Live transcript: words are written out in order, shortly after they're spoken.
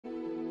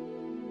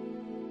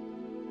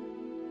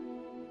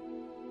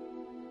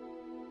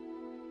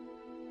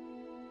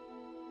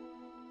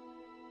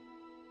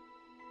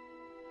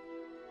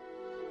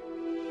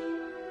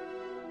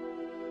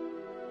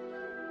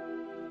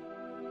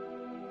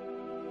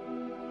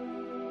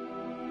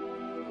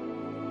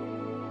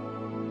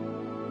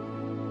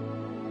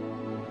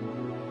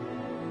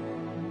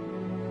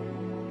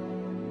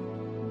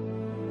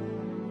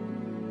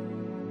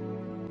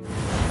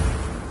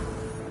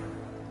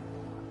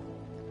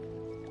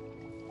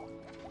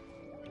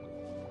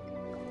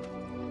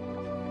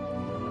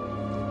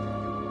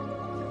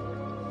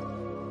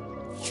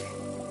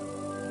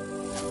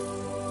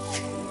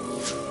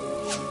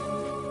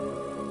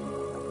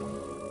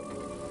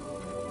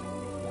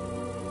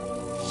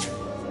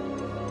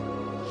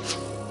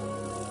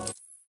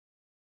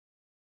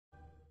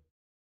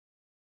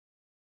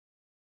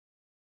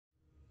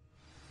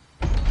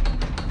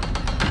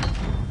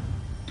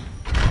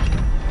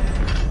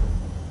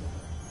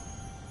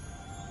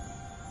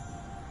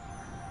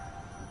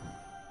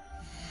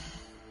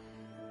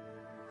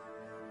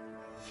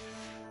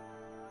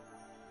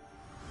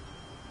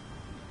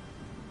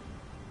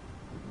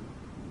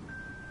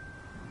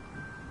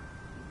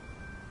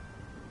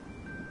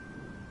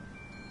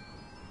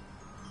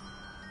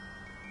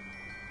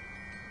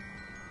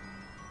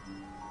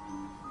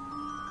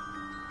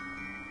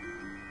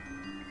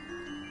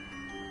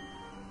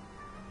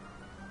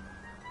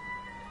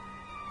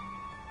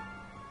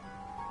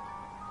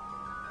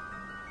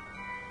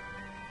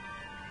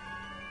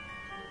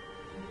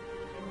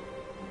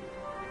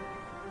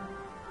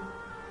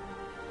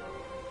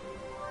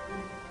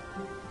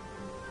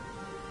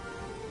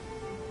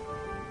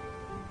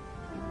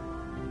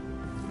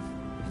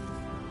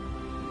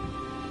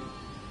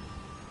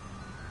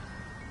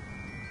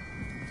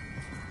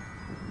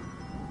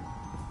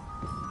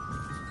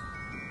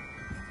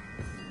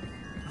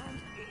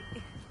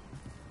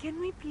Can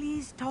we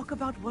please talk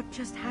about what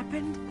just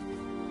happened?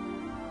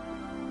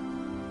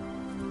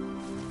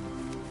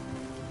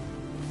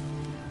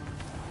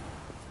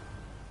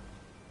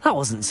 That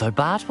wasn't so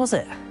bad, was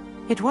it?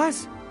 It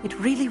was. It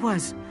really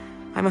was.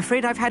 I'm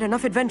afraid I've had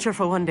enough adventure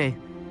for one day.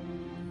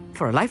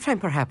 For a lifetime,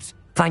 perhaps.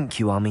 Thank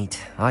you, Amit.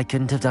 I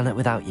couldn't have done it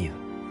without you.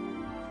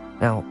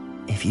 Now,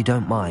 if you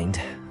don't mind,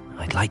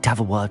 I'd like to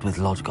have a word with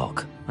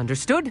Lodgok.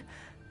 Understood?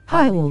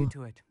 Hi, I'll leave all. you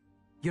to it.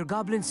 Your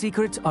goblin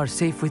secrets are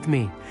safe with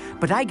me,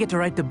 but I get to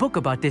write the book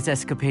about this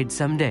escapade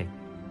someday.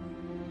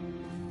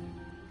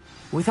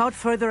 Without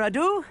further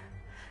ado,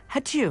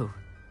 adieu.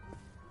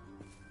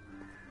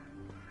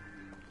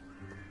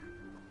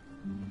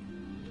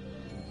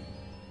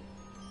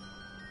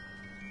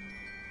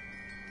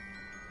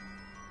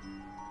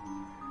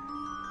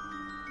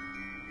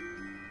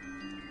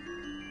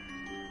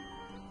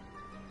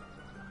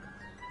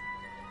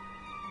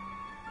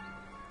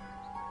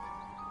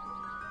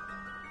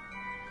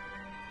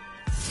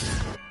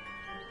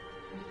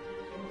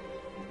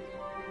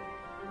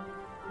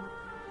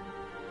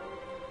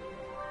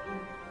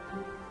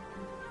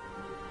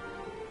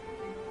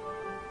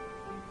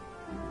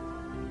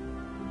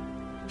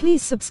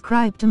 Please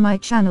subscribe to my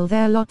channel,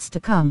 there are lots to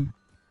come.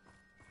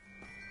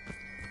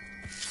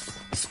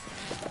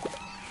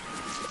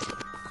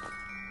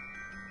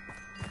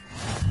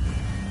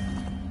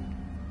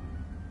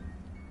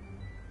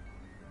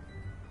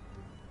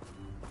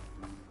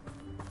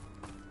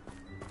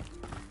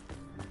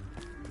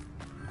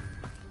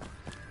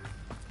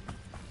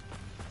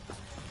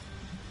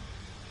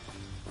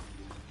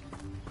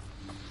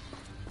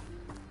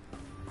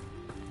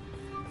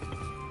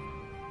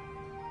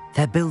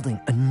 They're building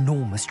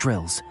enormous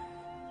drills.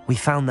 We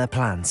found their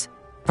plans.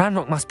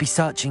 Ranrock must be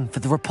searching for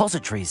the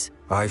repositories.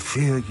 I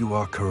fear you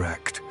are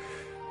correct.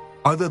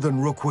 Other than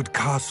Rookwood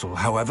Castle,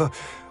 however,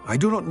 I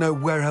do not know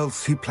where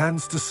else he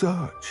plans to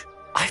search.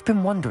 I've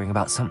been wondering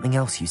about something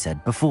else you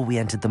said before we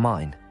entered the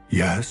mine.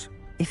 Yes?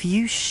 If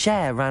you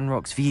share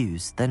Ranrock's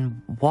views,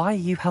 then why are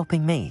you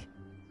helping me?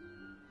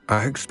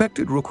 I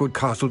expected Rookwood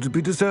Castle to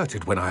be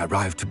deserted when I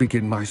arrived to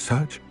begin my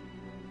search.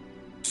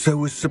 So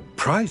was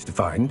surprised to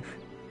find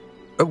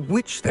a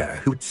witch there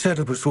who had set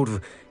up a sort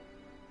of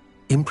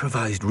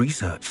improvised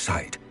research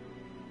site.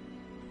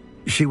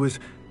 She was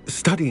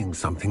studying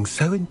something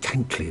so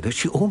intently that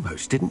she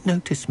almost didn't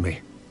notice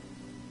me.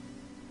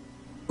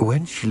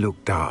 When she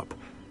looked up,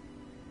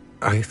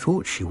 I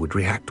thought she would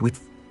react with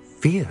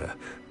fear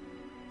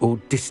or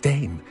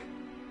disdain.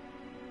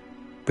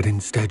 But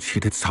instead she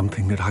did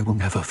something that I will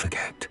never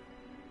forget.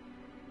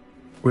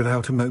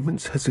 Without a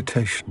moment's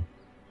hesitation,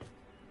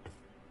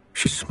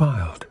 she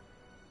smiled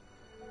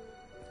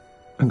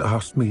and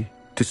asked me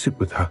to sit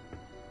with her.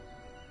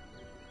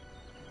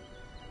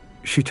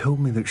 She told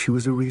me that she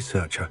was a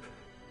researcher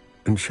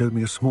and showed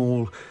me a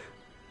small,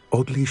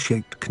 oddly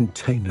shaped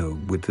container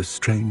with a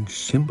strange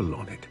symbol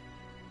on it.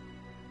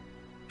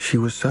 She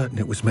was certain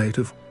it was made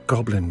of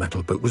goblin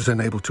metal, but was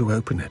unable to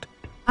open it.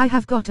 I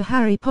have got a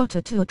Harry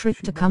Potter tour trip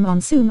to come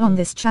on soon on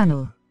this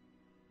channel.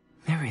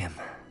 Miriam.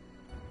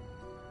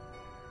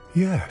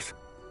 Yes.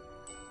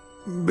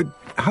 But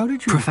how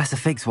did you... Professor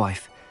Fig's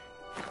wife.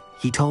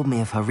 He told me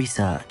of her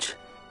research,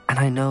 and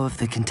I know of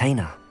the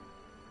container.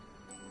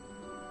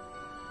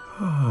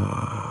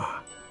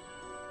 Ah.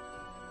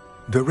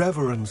 The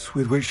reverence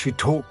with which she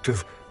talked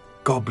of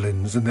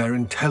goblins and their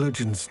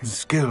intelligence and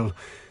skill,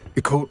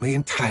 it caught me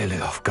entirely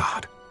off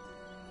guard.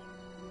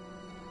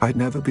 I'd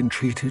never been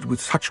treated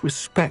with such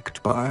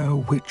respect by a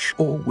witch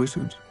or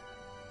wizard.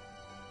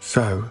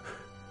 So,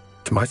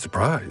 to my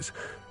surprise,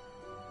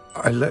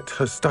 I let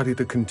her study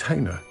the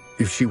container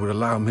if she would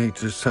allow me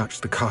to search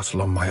the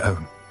castle on my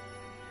own.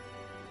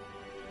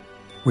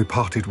 We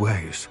parted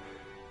ways,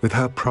 with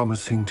her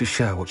promising to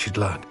share what she'd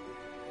learned.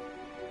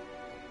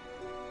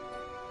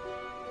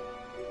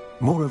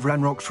 More of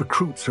Ranrock's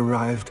recruits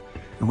arrived,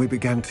 and we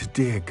began to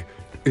dig,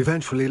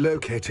 eventually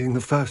locating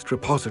the first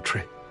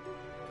repository.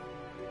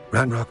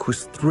 Ranrock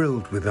was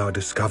thrilled with our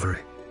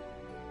discovery,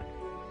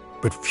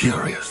 but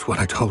furious when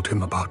I told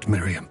him about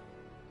Miriam.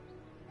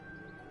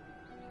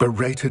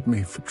 Berated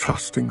me for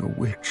trusting a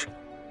witch,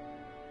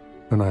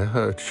 and I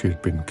heard she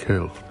had been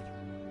killed.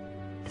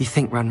 You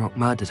think Ranrock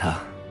murdered her?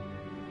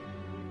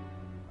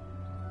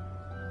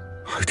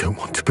 I don't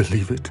want to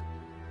believe it,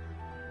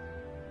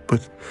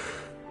 but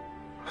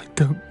I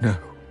don't know.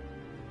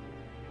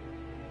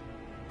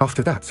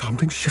 After that,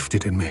 something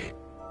shifted in me.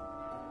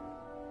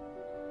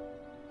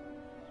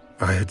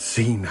 I had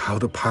seen how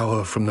the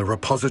power from the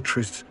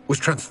repositories was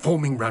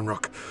transforming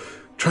Ranrock,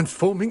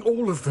 transforming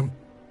all of them.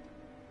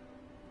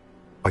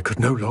 I could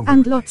no longer...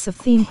 And lots of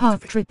theme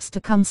park trips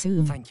to come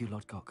soon. Thank you,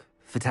 Lodgok,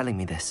 for telling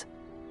me this.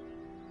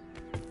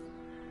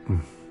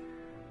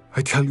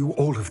 I tell you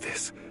all of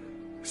this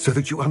so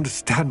that you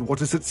understand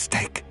what is at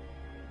stake.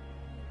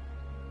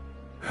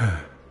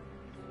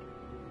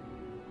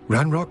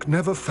 Ranrock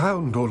never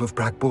found all of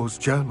Bragbor's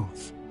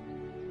journals,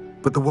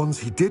 but the ones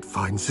he did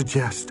find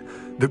suggest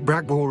that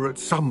Bragbor at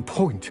some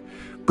point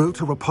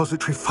built a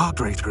repository far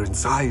greater in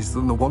size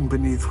than the one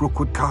beneath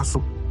Rookwood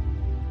Castle.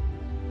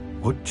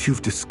 What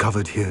you've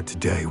discovered here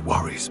today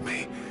worries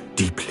me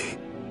deeply.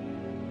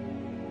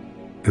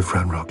 If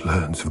Ranrock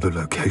learns of the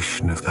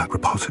location of that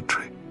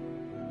repository,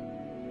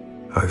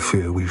 I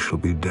fear we shall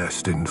be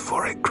destined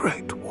for a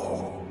great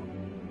war.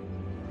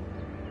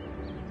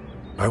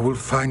 I will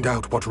find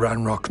out what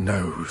Ranrock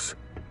knows.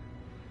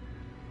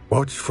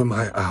 Watch for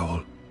my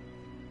owl.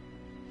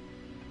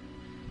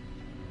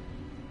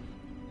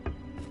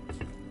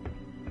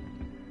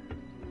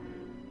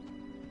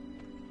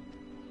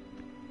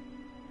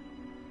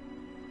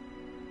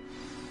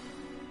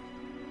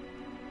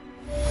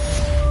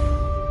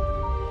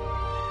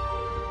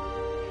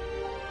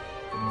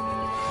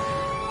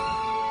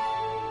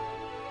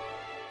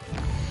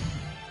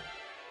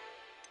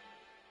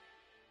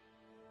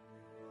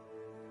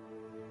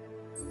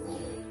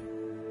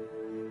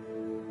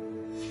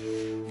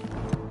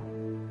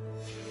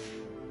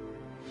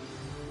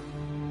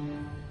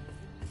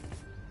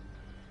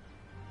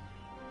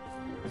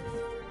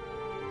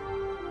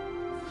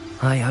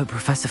 I hope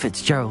Professor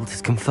Fitzgerald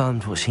has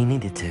confirmed what she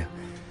needed to.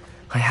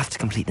 I have to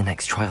complete the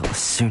next trial as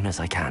soon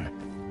as I can.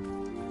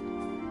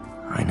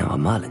 I know a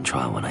Merlin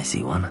trial when I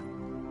see one.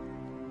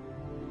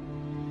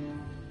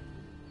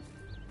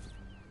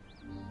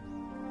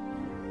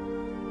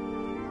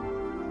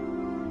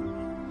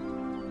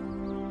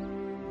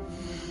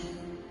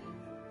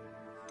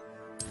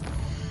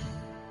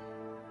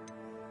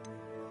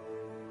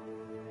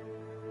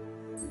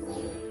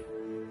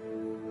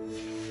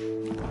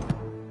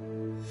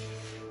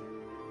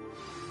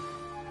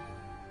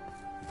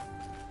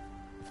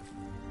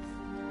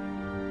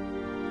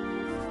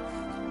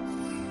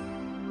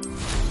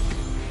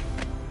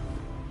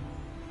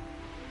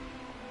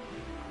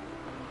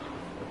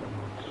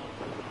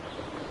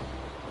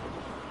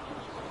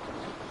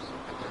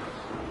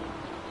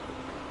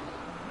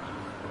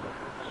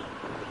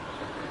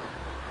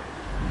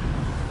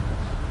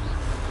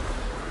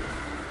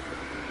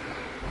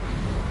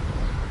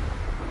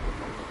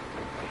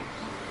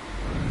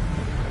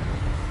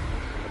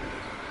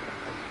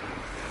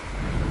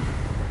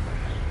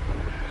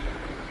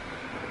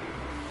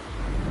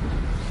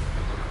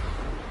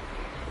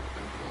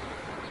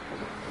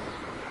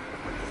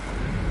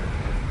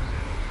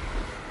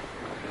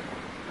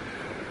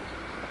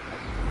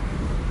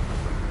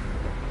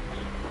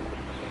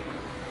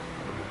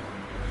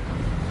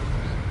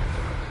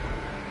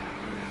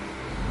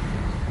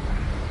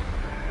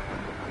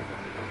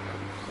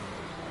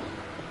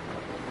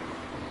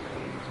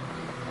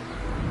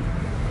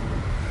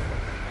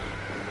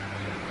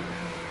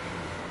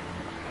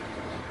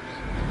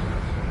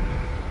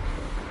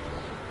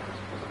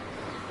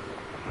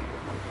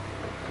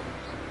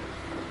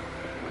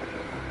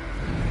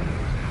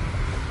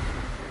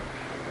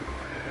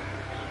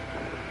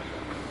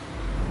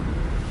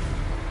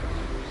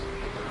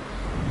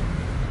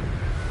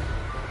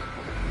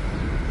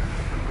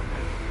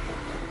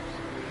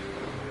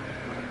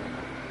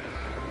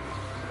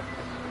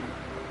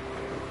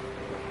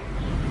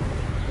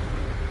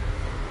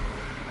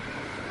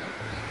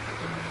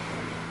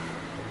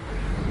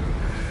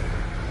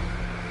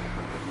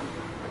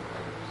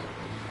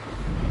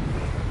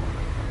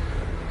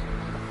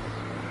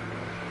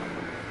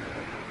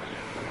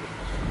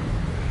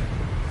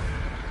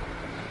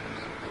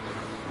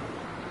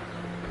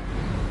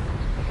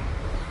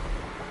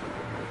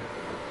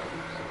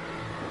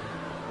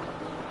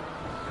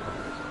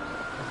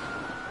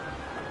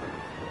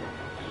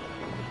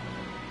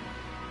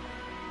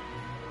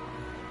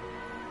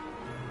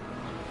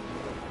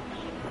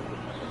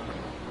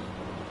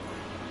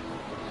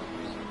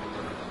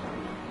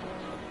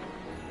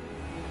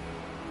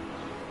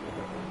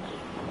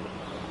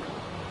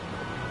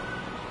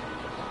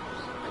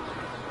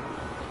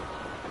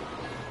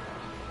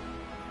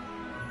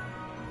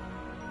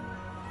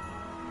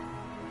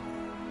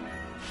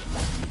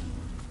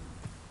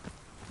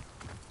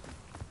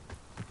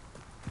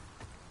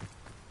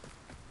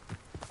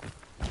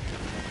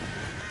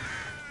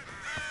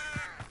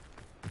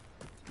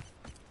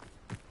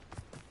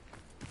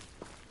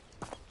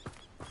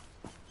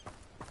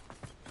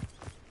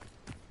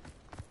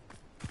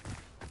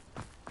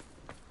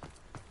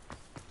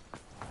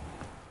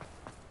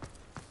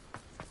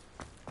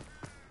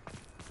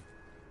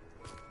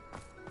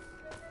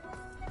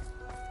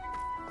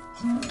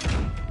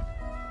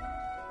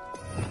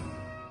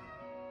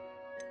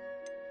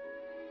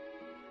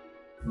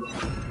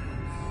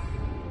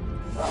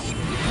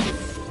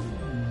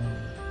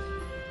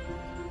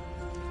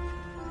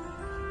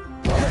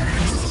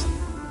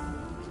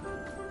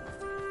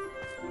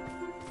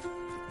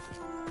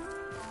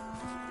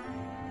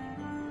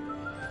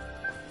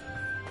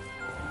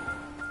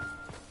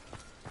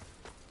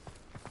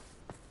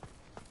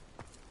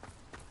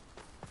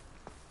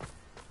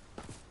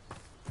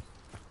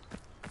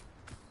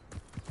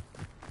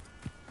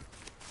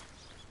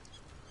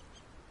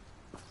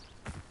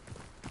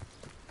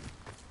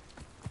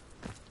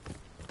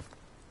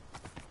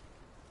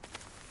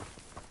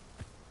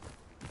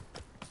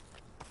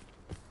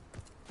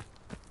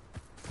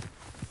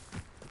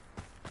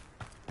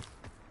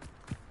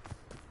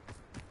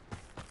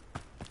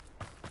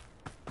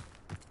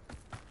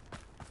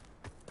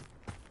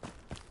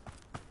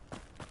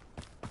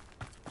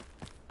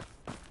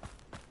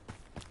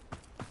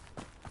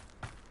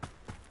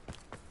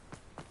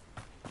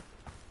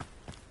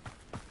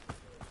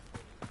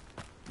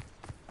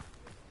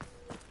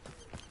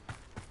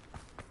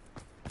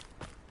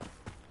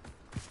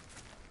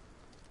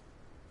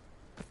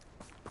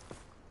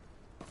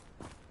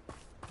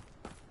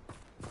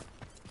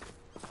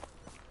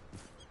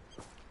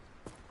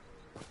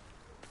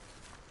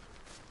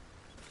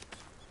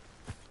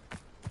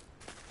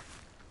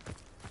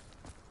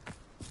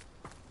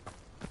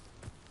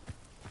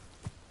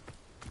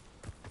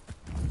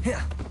 The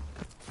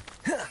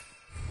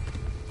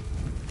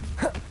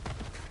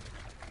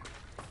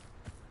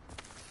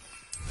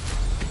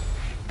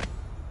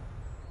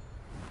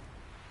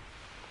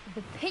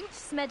pinch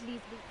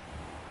Smedley's.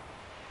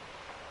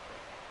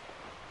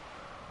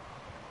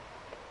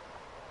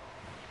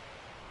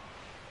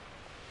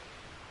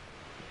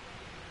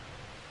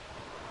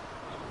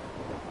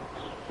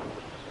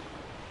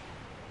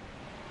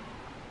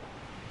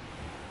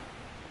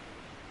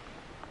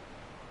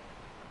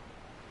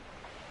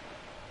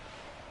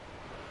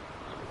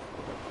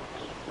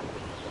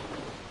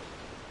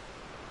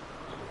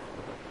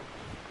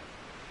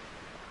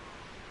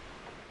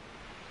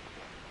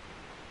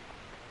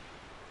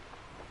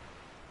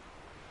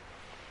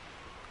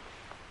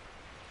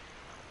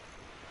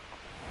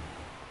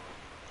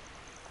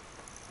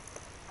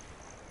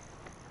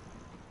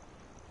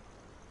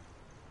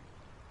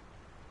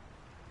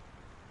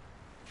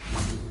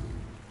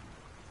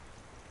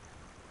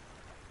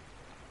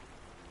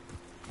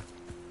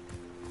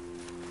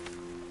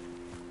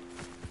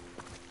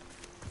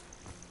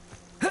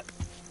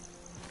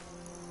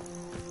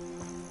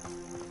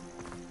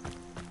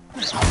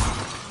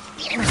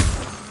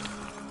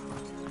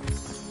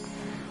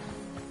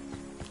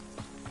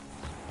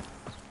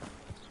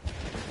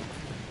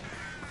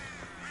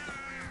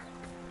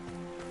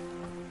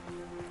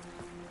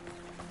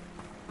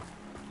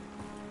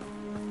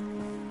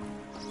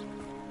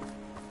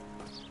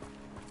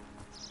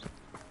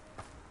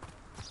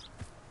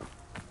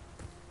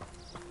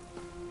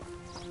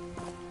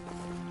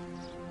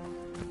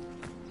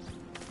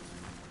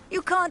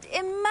 You can't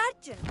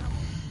imagine.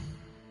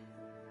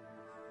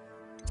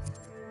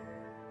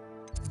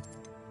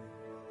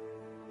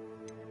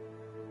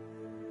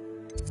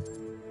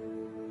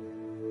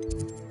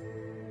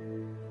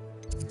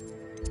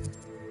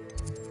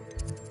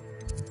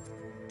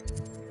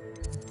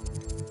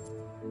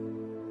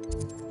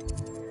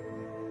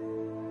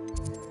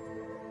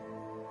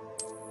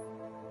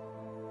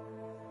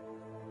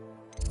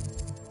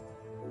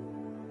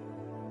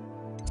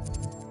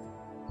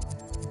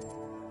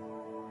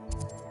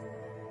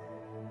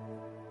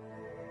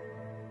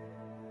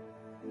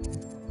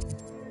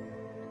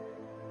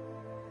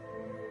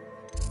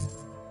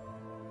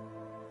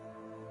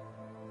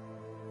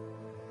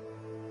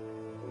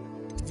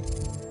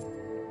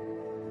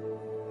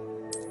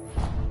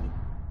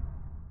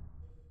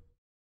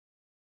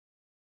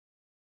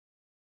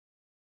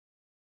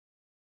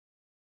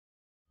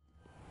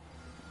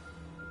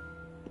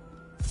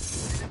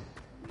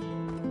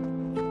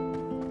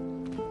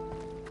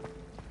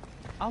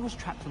 I was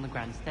trapped on the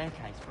grand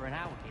staircase for an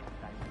hour here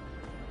today.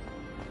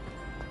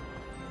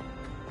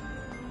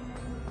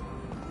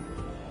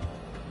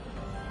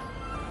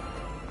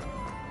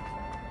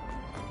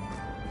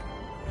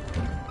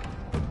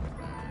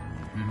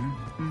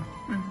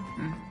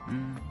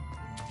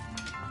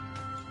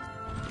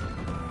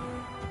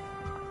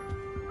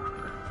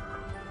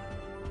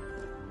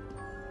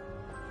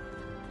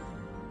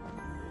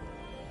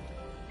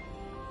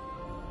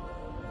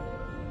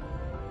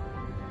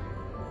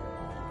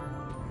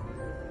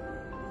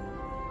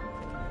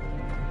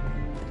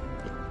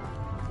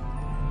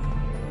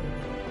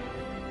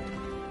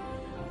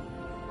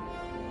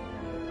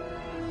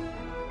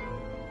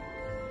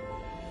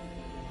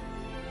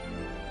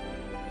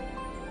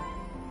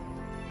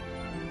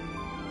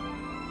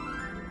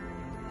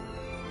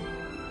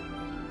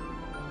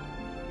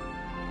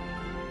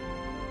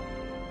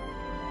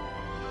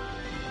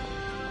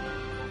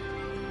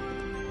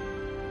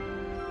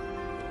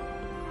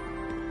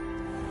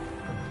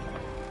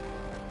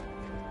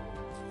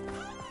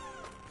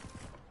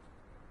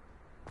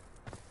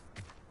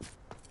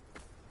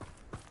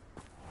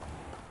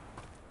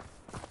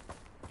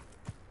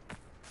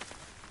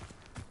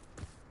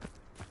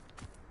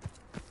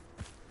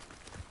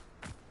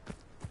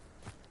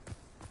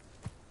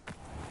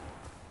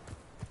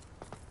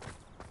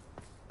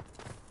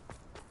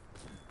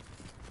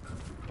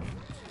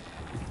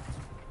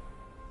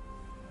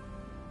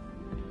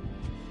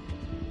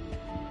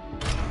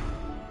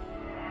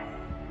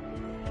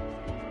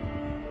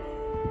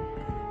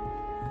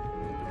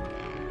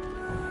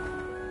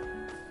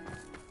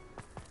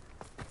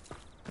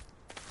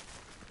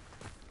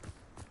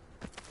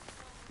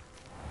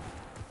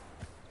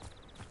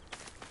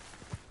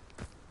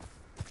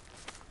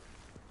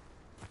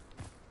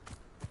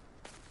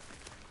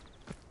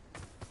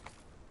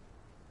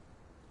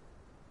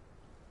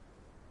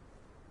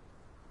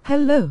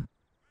 Hello.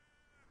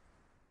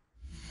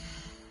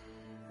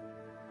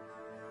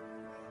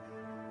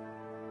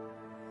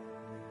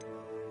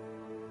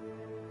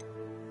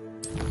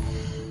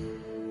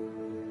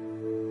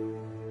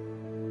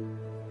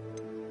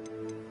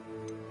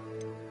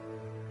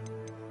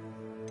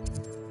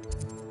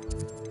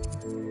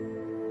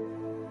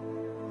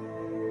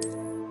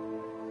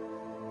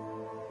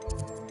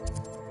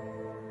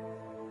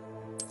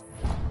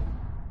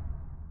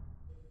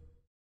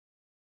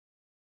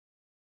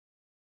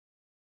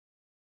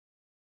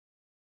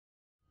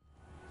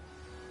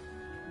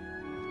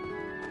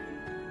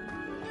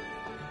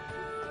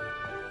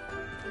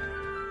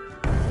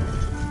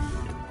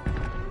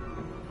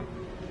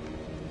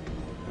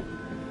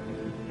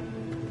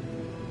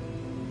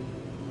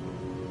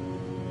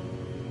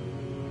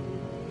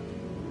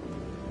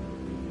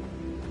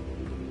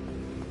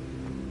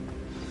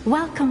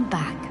 Welcome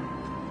back.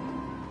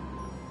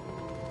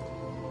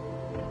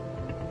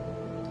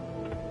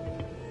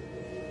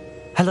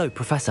 Hello,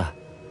 Professor.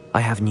 I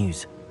have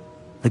news.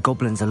 The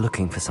goblins are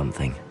looking for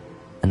something.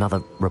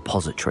 Another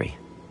repository.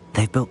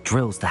 They've built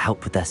drills to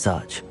help with their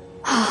search.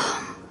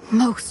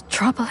 Most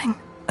troubling.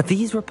 Are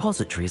these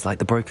repositories like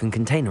the broken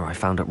container I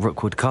found at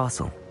Rookwood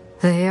Castle?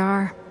 They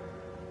are.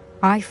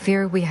 I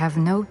fear we have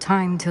no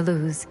time to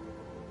lose.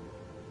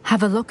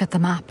 Have a look at the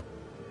map.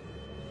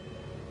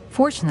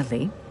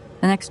 Fortunately,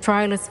 the next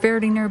trial is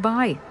fairly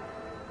nearby.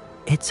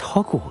 It's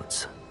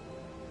Hogwarts.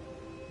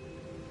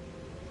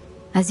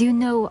 As you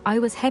know, I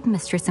was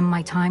headmistress in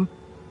my time.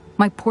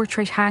 My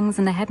portrait hangs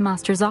in the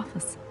headmaster's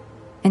office.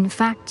 In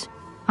fact,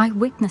 I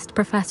witnessed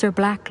Professor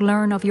Black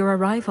learn of your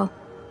arrival.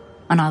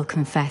 And I'll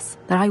confess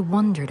that I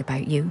wondered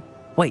about you.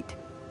 Wait,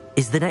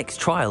 is the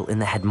next trial in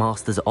the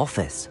headmaster's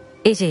office?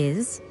 It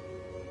is.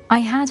 I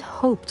had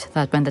hoped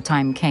that when the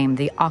time came,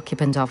 the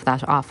occupant of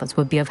that office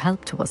would be of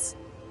help to us.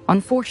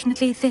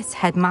 Unfortunately, this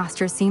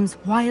headmaster seems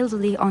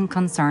wildly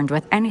unconcerned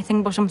with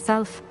anything but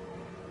himself.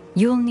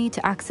 You'll need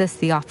to access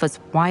the office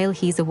while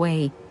he's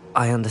away.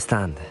 I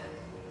understand.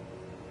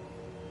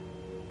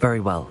 Very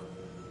well.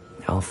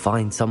 I'll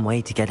find some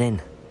way to get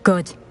in.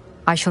 Good.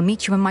 I shall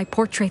meet you in my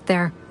portrait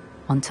there.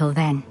 Until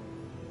then.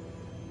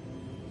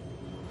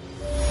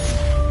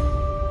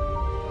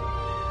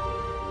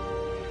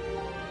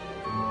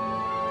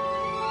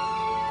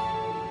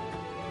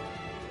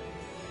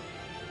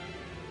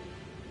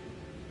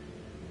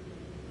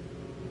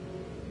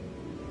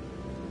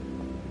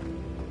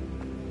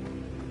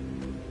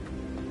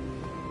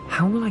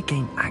 How will I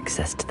gain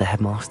access to the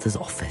headmaster's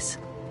office?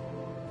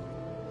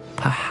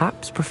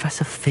 Perhaps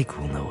Professor Fig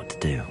will know what to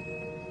do.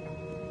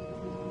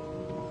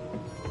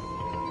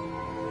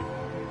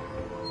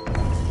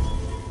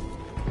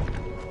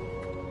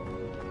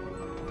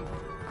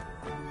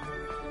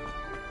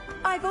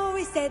 I've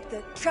always said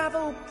that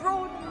travel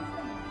broadens.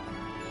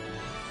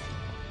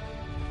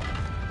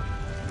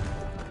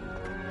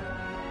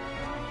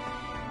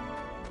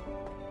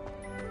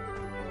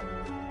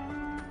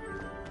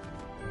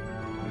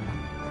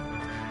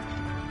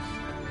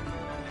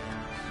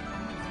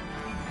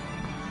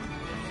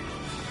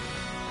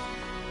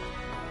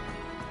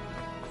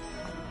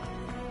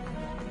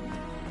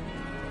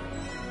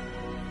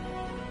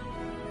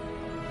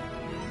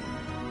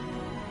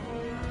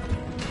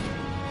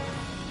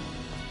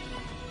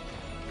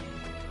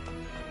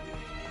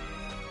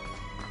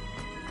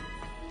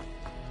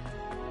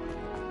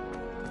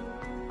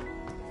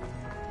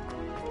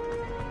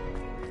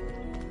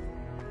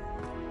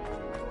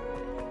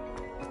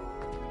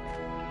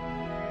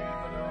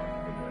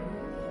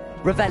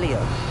 Revelio.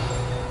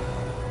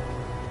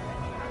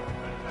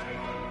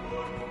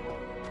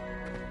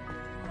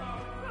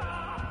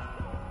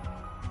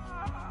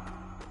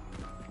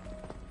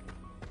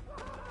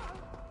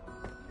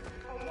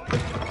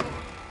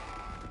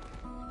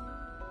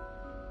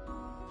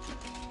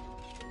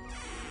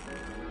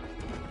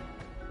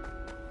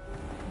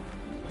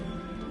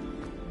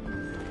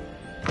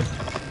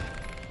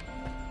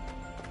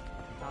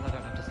 Glad I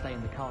don't have to stay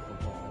in the castle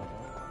for forever.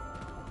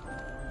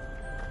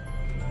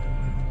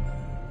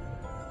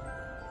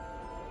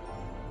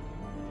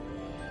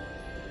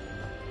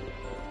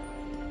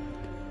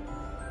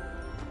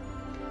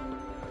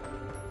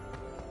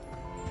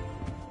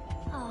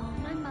 Oh,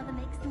 my mother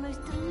makes the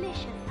most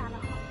delicious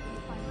alahot.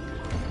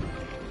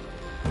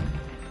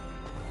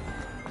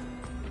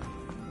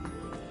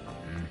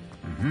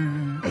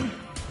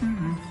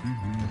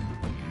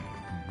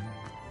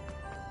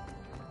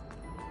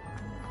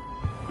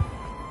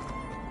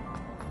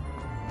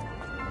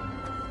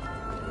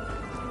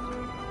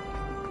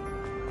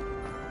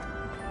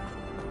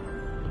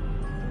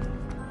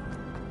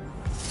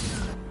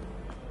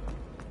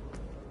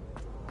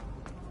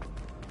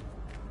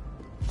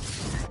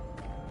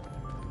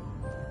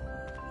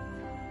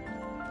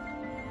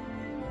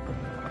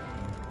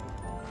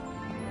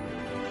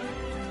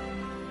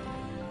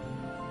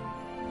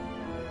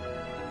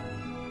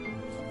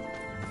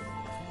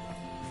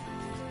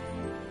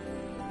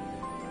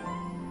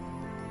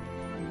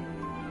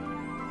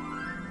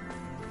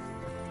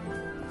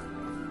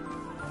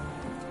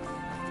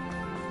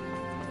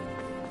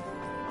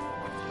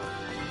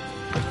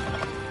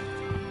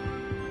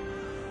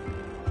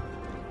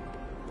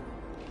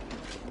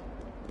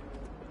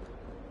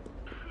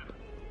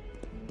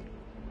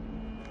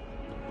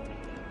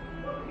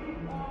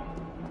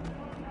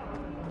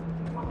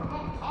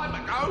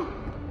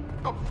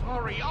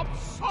 I'm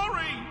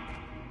sorry!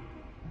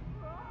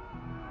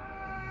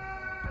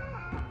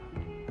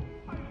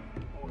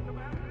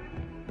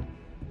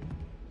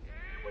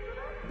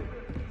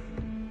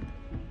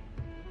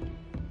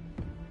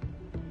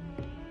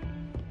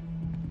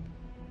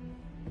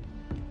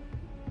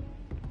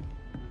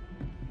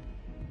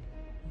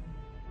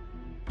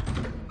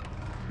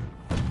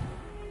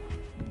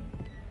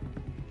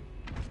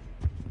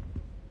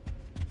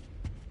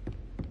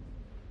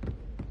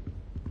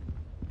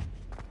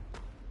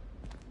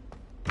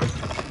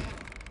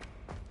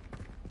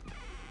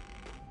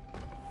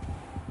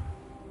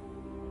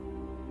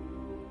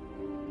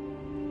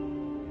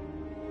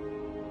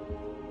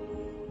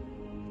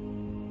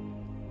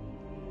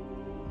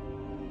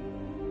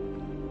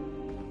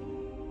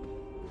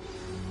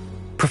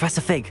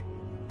 Professor Fig,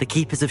 the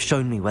Keepers have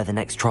shown me where the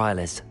next trial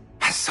is.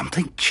 Has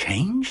something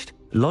changed?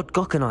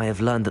 Lodgok and I have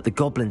learned that the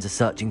goblins are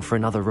searching for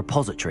another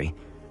repository,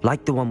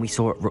 like the one we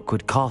saw at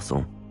Rookwood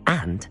Castle.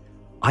 And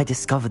I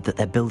discovered that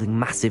they're building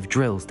massive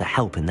drills to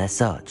help in their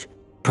search.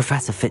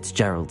 Professor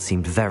Fitzgerald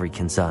seemed very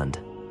concerned.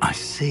 I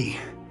see.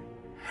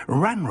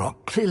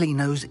 Ranrock clearly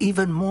knows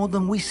even more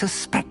than we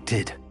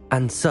suspected.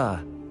 And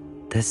sir,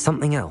 there's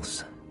something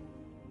else.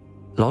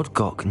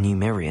 Lodgok knew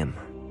Miriam.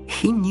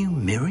 He knew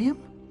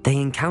Miriam? They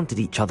encountered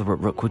each other at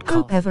Rookwood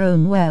Castle. Hope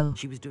everyone well.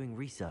 She was doing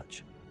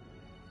research.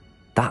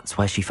 That's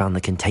where she found the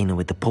container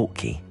with the port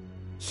key.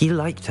 He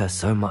liked her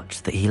so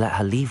much that he let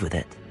her leave with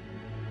it,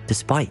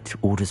 despite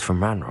orders from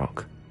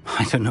Ranrock.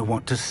 I don't know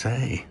what to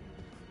say.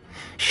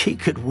 She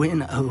could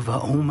win over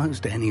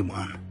almost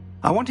anyone.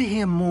 I want to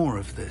hear more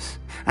of this.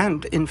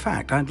 And, in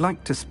fact, I'd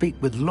like to speak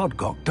with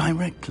Lodgok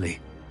directly.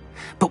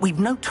 But we've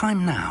no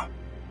time now.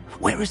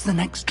 Where is the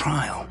next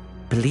trial?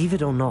 Believe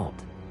it or not,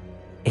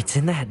 it's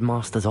in the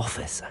headmaster's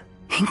office.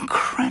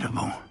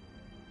 Incredible.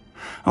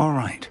 All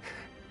right.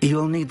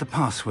 You'll need the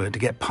password to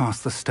get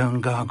past the stone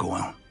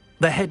gargoyle.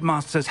 The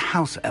headmaster's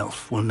house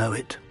elf will know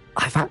it.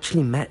 I've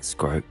actually met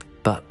Scrope,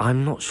 but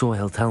I'm not sure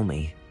he'll tell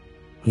me.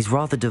 He's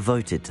rather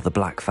devoted to the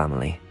Black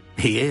family.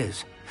 He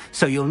is.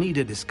 So you'll need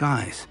a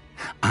disguise.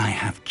 I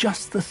have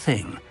just the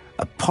thing.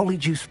 A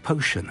polyjuice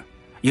potion.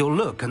 You'll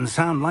look and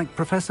sound like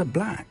Professor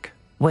Black.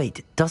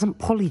 Wait, doesn't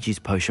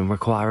Polyjuice Potion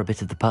require a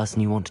bit of the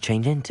person you want to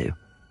change into?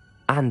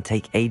 And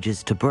take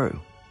ages to brew?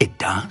 It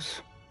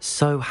does.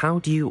 So how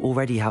do you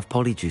already have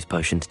Polyjuice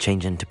Potion to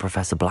change into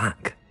Professor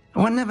Black?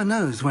 One never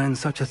knows when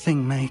such a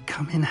thing may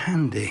come in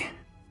handy.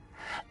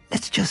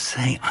 Let's just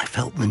say I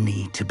felt the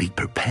need to be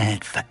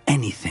prepared for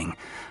anything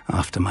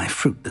after my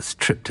fruitless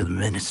trip to the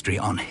ministry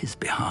on his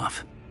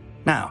behalf.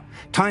 Now,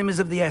 time is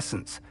of the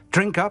essence.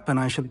 Drink up and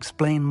I shall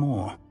explain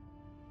more.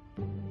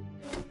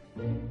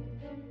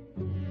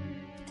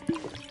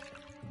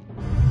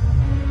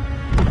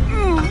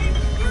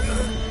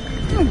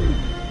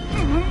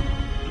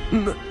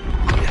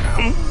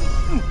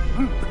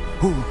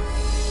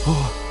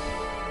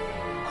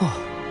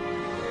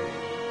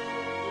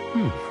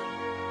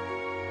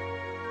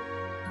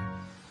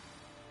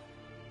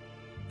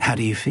 How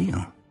do you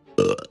feel?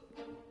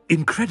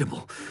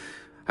 Incredible.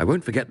 I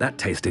won't forget that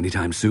taste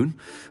anytime soon.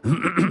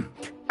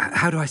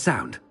 How do I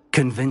sound?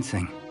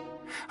 Convincing.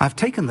 I've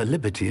taken the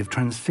liberty of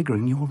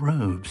transfiguring your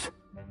robes.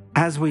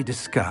 As we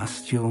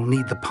discussed, you'll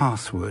need the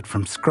password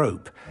from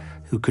Scrope,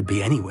 who could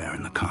be anywhere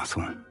in the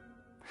castle.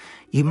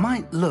 You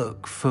might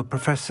look for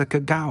Professor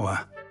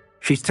Kagawa.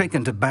 She's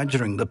taken to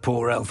badgering the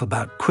poor elf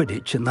about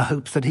Quidditch in the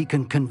hopes that he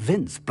can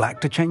convince Black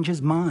to change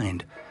his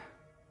mind.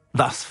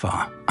 Thus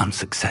far,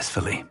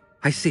 unsuccessfully.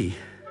 I see.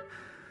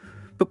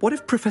 But what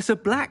if Professor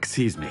Black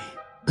sees me?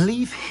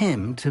 Leave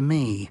him to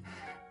me.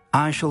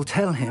 I shall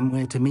tell him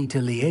where to meet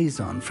a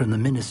liaison from the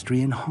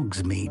ministry in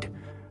Hogsmeade.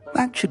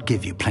 That should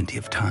give you plenty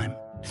of time.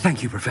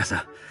 Thank you,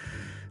 Professor.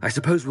 I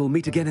suppose we'll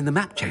meet again in the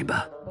map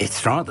chamber.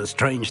 It's rather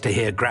strange to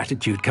hear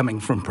gratitude coming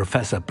from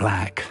Professor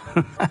Black.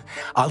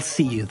 I'll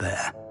see you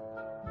there.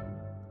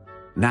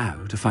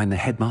 Now to find the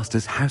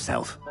headmaster's house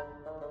elf.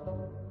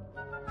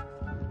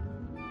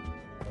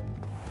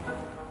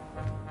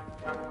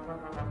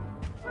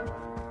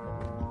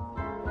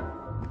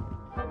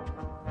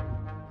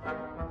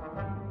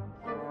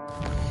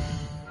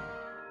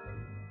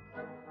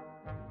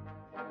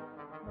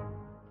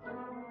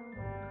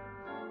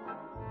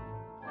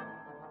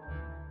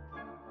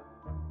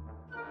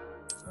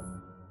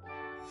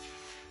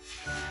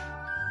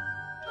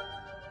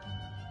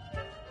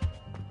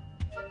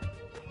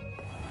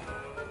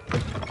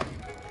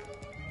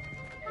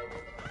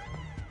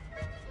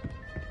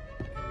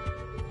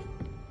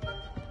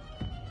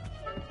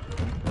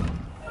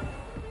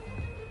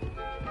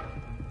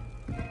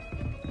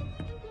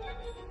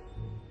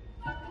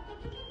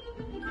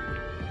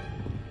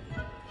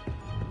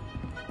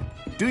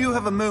 Do you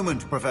have a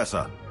moment,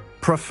 Professor?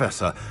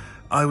 Professor,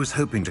 I was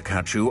hoping to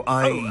catch you.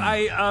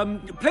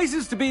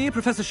 Places to be,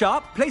 Professor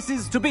Sharp.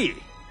 Places to be.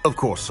 Of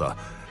course, sir.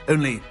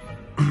 Only,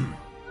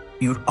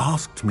 you'd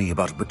asked me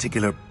about a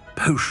particular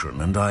potion,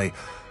 and I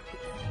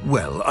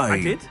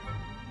did?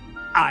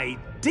 I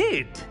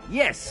did,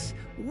 yes.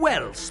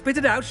 Well, spit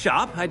it out,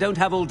 Sharp. I don't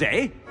have all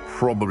day.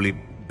 Probably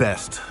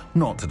best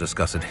not to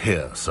discuss it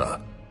here,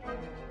 sir.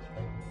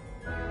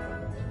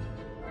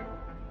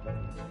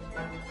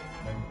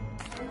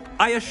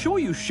 I assure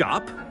you,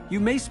 Sharp,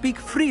 you may speak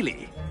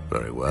freely.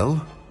 Very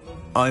well.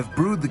 I've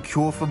brewed the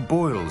cure for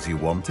boils you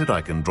wanted. I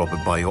can drop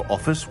it by your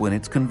office when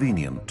it's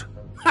convenient.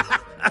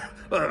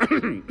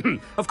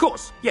 Of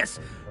course, yes.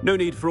 No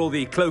need for all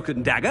the cloak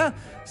and dagger.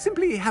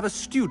 Simply have a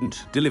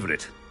student deliver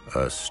it.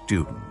 A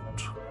student.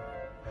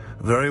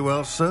 Very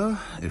well, sir,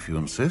 if you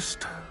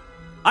insist.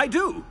 I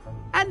do.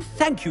 And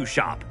thank you,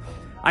 Sharp.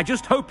 I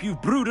just hope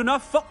you've brewed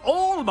enough for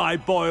all my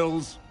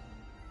boils.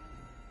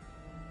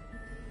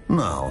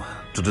 Now,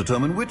 to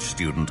determine which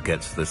student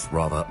gets this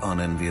rather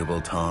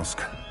unenviable task.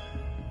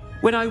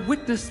 When I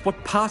witnessed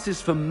what passes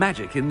for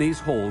magic in these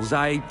halls,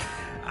 I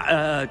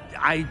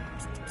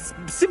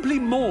simply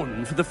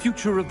mourn for the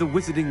future of the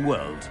wizarding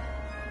world.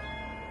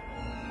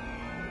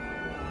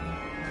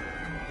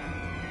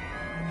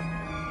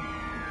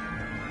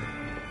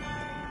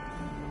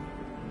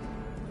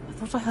 I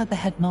thought I heard the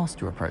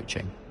headmaster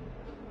approaching.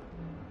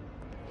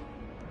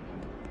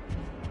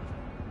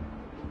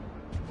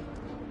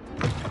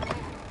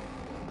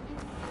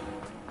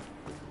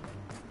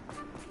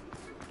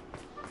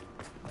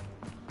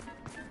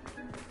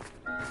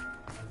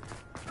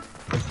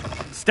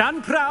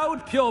 Stand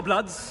proud,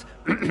 purebloods.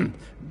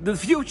 The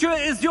future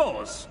is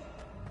yours.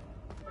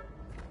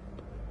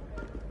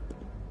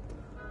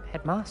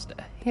 Headmaster,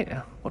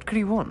 here. What could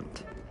he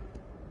want?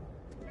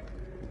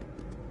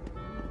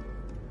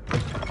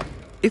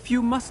 If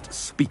you must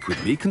speak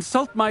with me,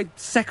 consult my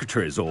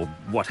secretaries or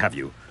what have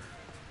you.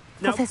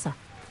 Now, Professor,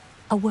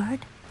 a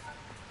word?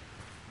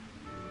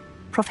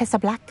 Professor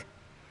Black,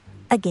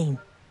 again,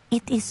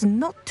 it is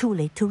not too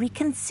late to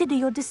reconsider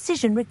your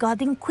decision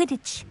regarding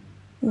Quidditch.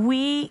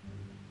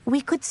 We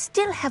could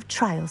still have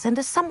trials and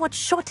a somewhat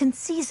shortened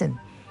season.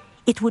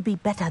 It would be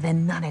better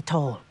than none at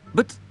all.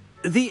 But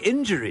the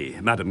injury,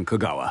 Madam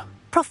Kogawa.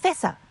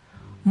 Professor,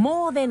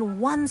 more than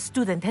one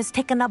student has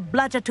taken a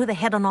bludger to the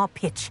head on our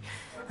pitch.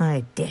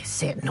 I dare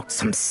say it knocked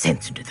some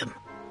sense into them.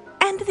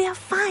 And they're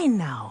fine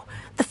now.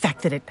 The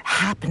fact that it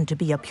happened to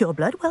be a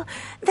pureblood, well,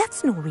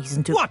 that's no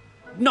reason to... What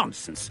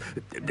nonsense!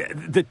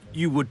 That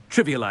you would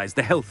trivialize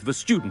the health of a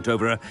student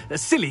over a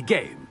silly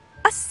game.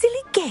 A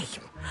silly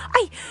game?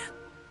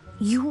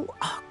 You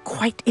are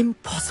quite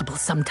impossible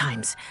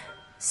sometimes.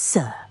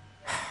 Sir,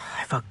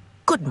 I've a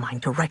good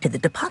mind to write to the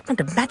Department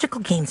of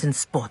Magical Games and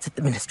Sports at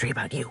the Ministry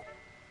about you.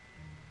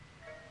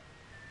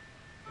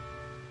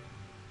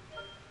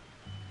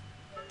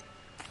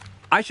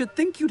 I should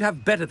think you'd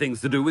have better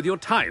things to do with your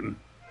time.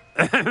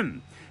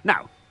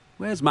 Now,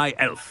 where's my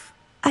elf?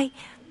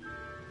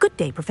 Good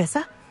day,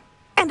 Professor.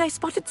 And I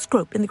spotted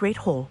Scrope in the Great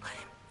Hall.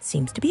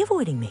 Seems to be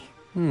avoiding me.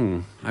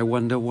 I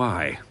wonder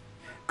why.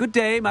 Good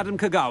day, Madam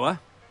Kogawa.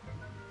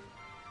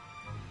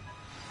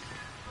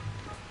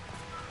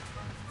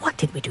 What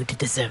did we do to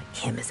deserve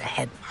him as a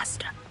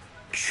headmaster?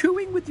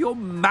 Chewing with your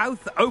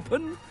mouth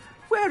open?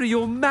 Where are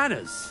your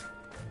manners?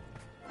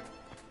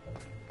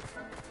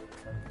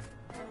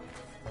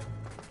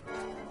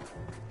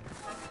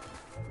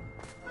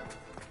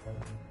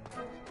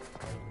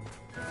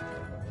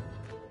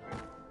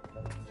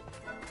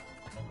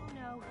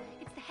 No,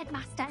 it's the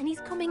headmaster and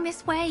he's coming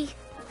this way.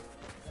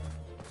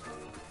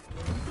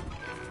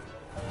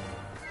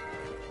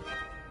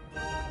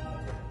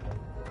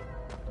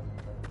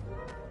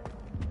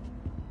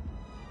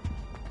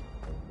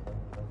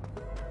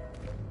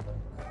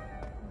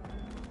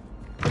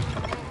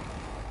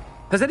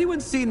 Has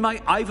anyone seen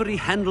my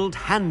ivory-handled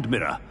hand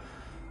mirror?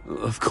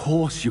 Of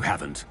course you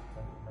haven't.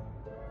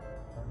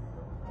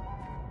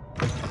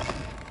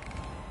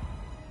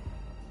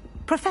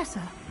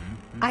 Professor,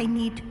 I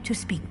need to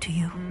speak to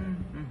you.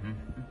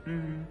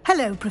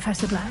 Hello,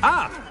 Professor Black.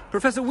 Ah,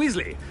 Professor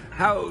Weasley.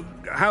 How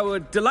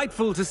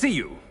delightful to see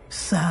you.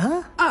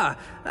 Sir?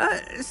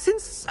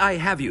 Since I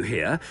have you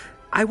here,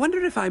 I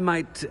wonder if I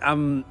might,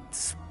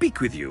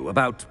 speak with you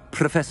about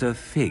Professor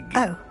Fig.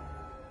 Oh.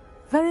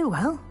 Very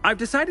well. I've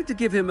decided to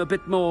give him a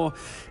bit more,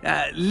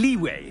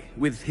 leeway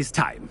with his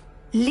time.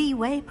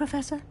 Leeway,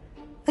 Professor?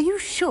 Are you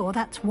sure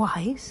that's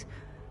wise?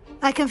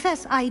 I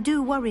confess I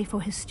do worry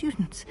for his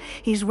students.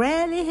 He's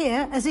rarely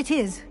here as it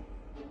is.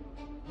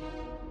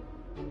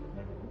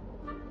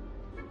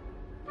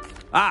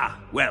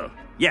 Well,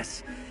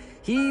 yes.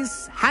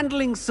 He's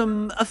handling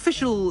some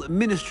official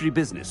ministry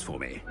business for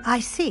me. I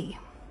see.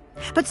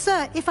 But,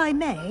 sir, if I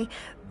may,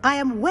 I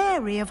am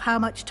wary of how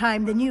much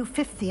time the new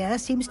fifth year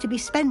seems to be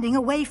spending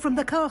away from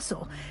the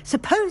castle,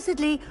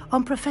 supposedly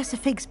on Professor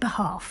Fig's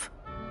behalf.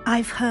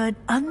 I've heard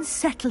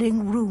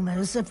unsettling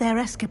rumours of their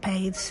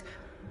escapades.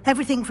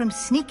 Everything from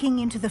sneaking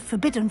into the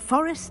Forbidden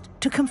Forest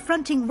to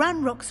confronting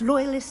Ranrock's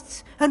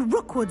loyalists and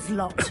Rookwood's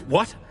lot.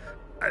 What?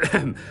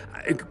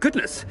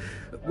 Goodness.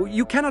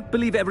 You cannot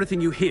believe everything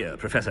you hear,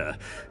 Professor.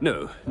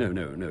 No,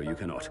 you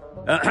cannot.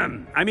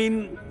 I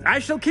mean, I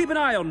shall keep an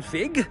eye on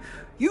Fig.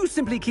 You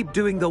simply keep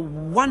doing the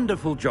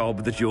wonderful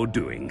job that you're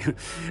doing.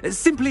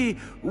 Simply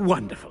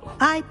wonderful.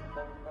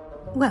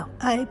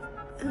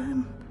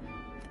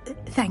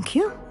 Thank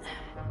you.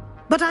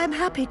 But I'm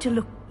happy to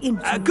look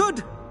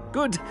into...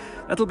 Good.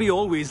 That'll be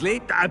all,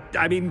 Weasley.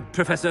 I mean,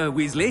 Professor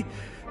Weasley.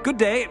 Good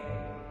day.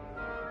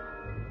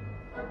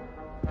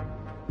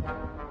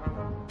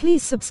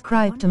 Please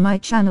subscribe to my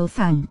channel,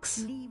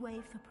 thanks.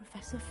 Leeway for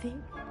Professor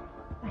Fig?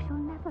 I shall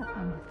never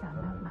understand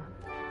that man.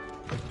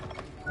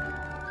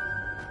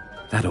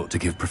 That ought to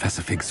give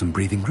Professor Fig some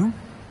breathing room.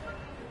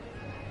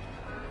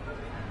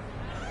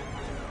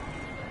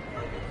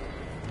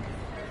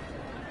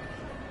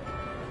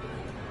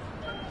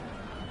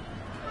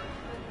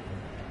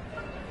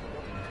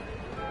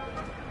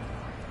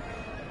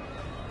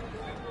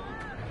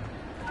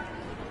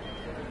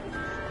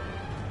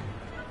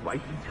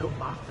 Wait until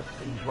Master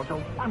sees what a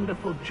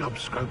wonderful job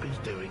Scrope is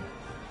doing.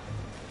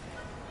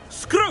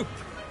 Scrope!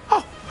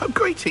 Oh,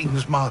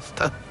 greetings,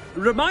 Master.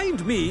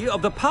 remind me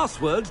of the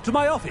password to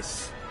my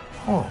office.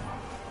 Oh,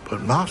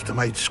 but Master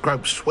made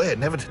Scrope swear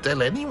never to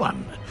tell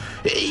anyone,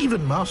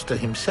 even Master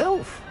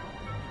himself.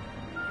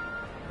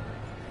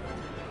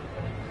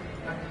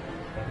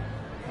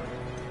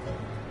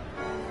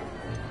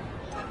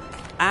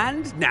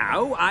 And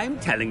now I'm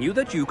telling you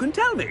that you can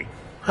tell me.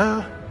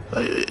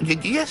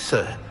 Yes,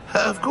 sir.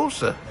 Of course,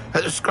 sir.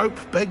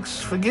 Scrope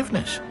begs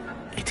forgiveness.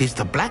 It is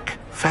the Black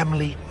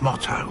family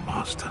motto,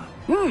 Master.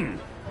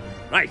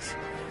 Right.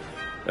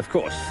 Of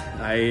course.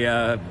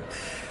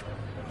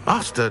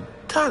 Master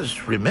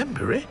does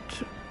remember it.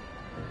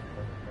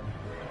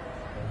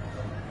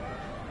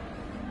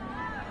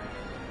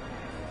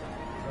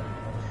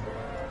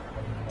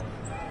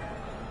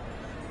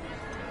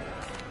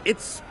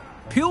 It's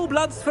pure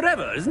bloods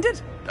forever, isn't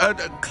it?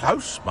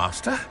 Close,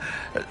 Master.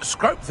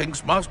 Scrope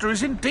thinks Master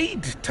is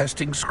indeed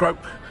testing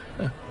Scrope.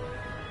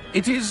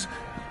 It is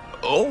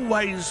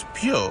always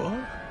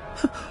pure.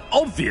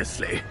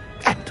 Obviously.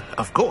 And,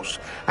 of course,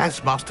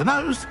 as Master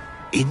knows,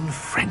 in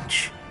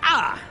French.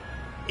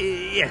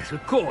 Yes,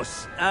 of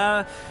course.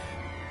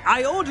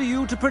 I order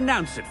you to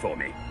pronounce it for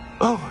me.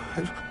 Oh,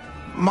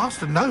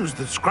 Master knows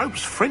that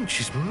Scrope's French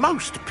is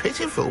most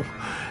pitiful.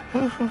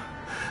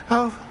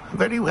 Oh,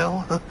 very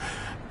well.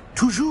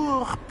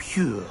 Toujours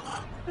pure.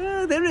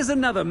 There is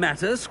another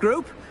matter,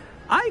 Scrope.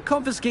 I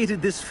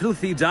confiscated this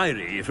filthy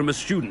diary from a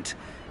student.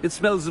 It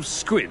smells of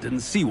squid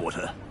and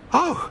seawater.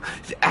 Oh,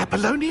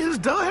 Apollonia's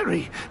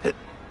diary.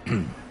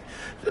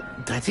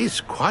 That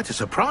is quite a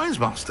surprise,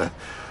 Master.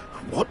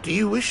 What do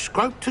you wish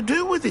Scrope to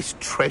do with this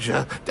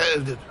treasure?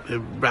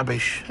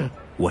 Rubbish.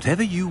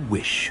 Whatever you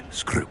wish,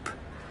 Scrope.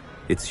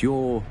 It's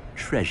your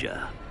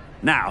treasure.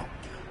 Now,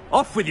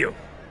 off with you.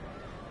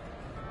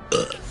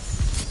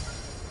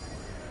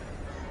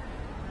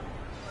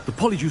 The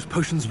polyjuice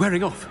potion's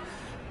wearing off.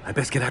 I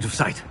best get out of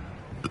sight.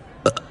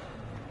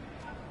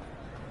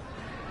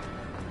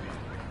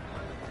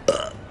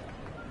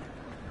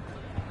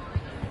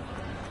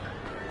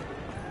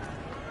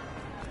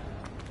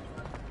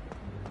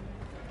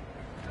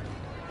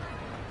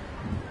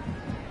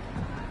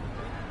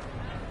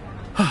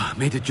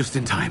 Made it just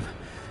in time.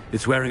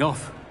 It's wearing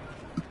off.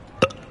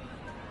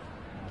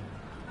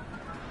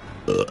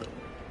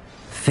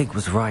 Fig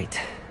was right.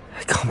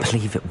 I can't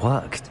believe it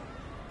worked.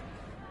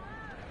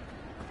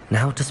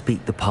 Now to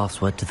speak the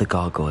password to the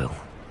gargoyle.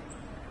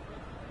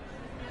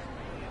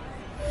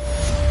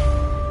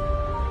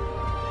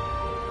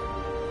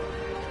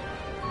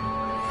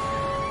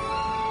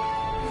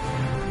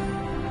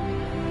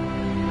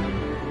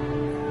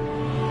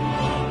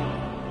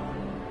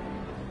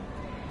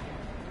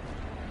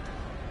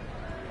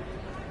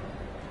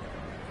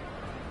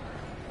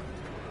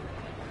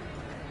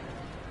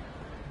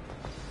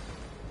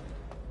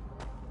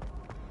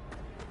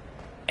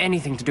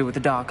 Anything to do with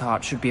the dark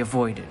art should be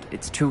avoided.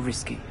 It's too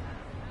risky.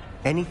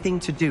 Anything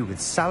to do with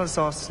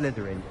Salazar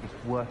Slytherin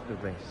is worth the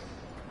risk.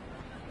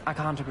 I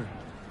can't agree.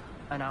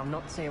 And I'll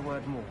not say a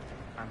word more.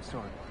 I'm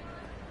sorry.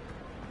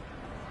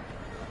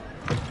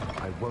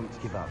 I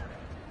won't give up.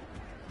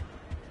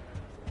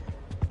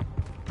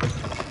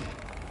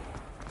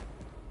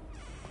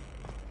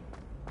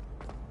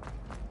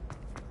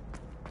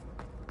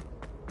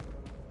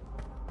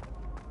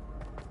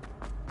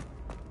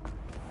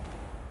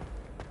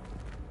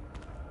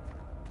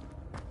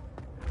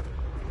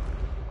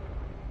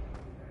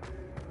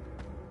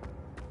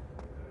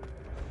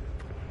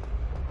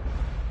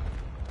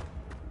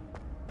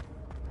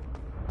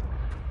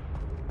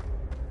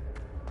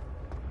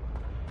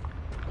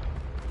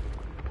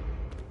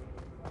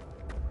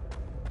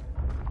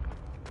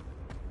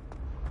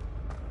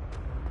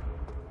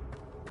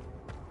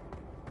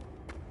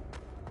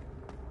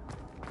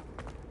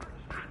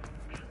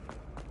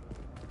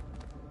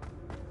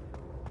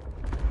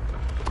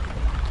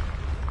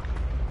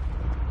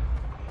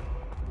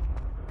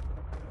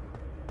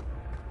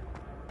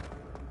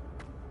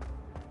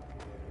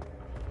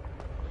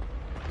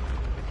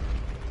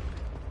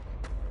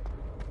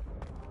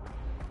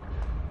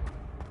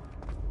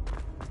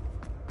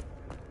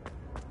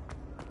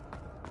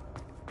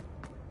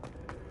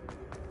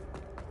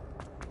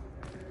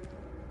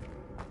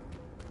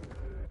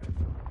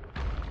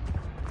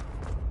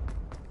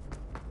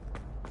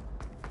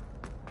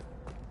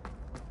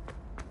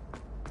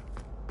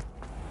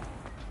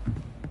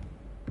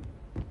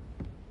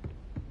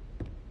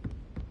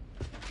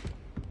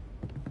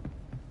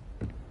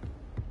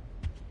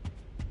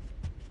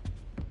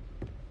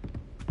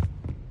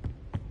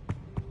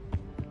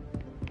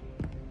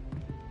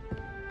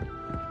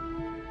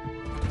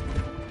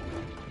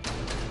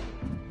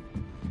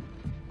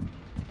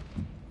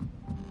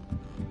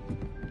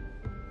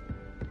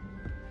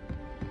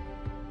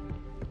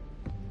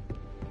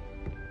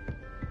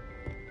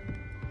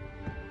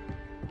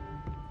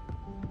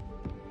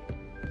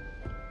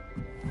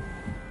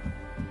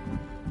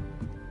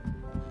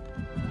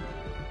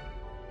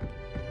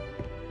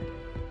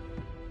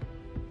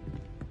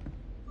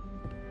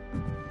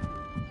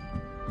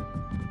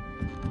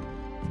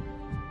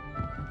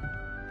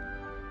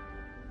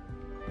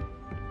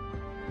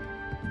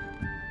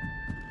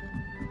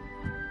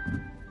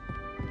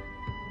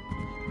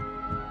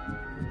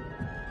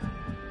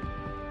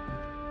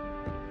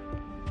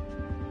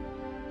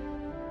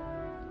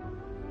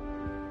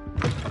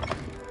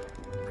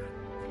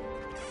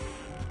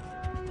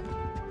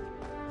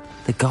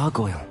 The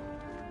gargoyle.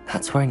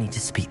 That's where I need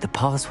to speak the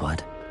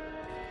password.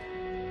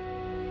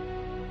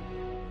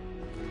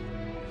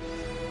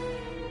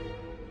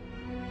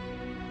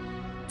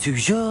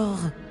 Toujours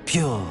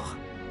pure.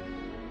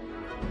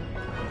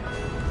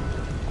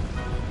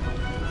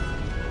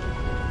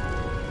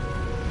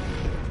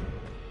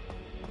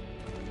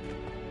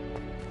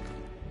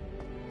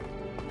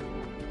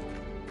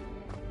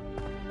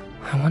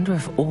 I wonder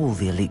if all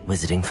the elite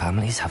wizarding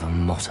families have a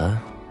motto.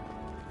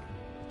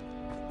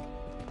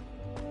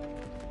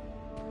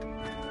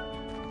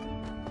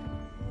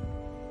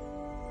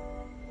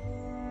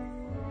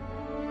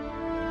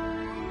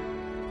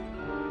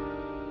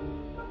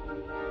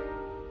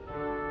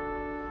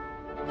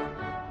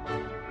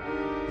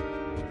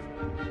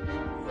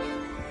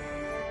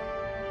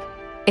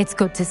 It's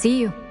good to see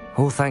you.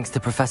 All thanks to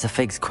Professor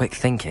Fig's quick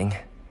thinking.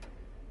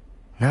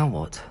 Now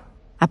what?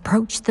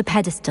 Approach the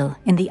pedestal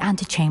in the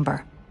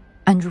antechamber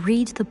and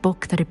read the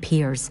book that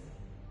appears.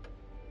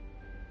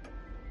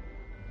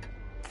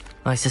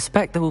 I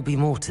suspect there will be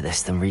more to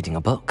this than reading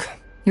a book.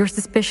 Your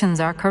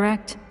suspicions are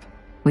correct.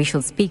 We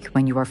shall speak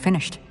when you are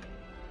finished.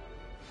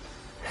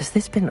 Has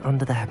this been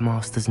under the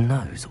headmaster's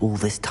nose all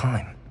this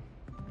time?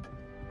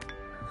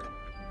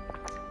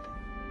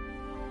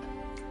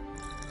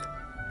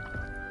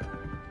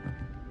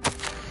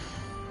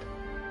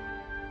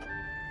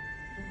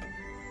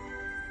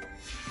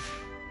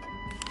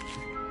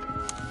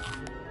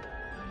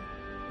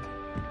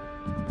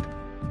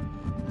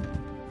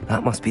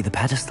 That must be the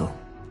pedestal.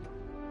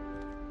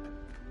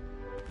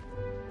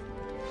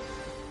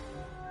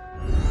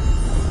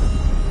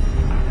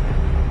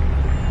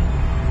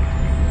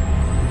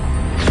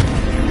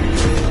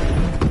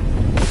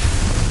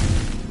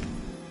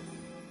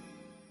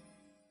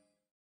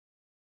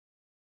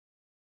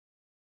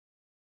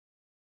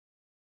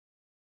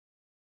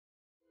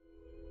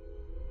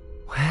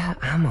 Where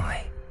am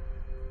I?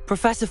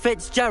 Professor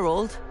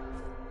Fitzgerald?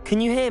 Can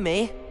you hear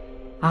me?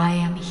 I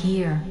am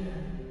here.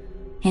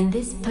 In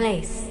this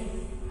place,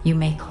 you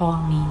may call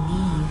me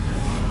Neve.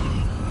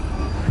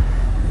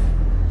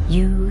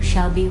 You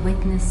shall be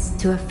witness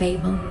to a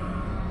fable.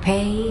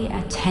 Pay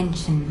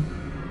attention.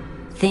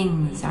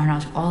 Things are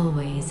not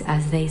always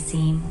as they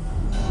seem.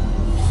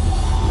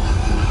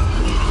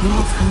 You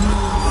must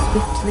move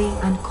swiftly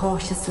and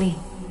cautiously.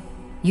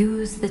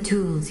 Use the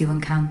tools you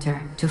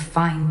encounter to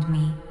find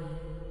me.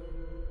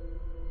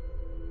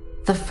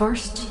 The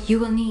first you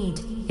will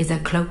need is a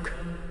cloak.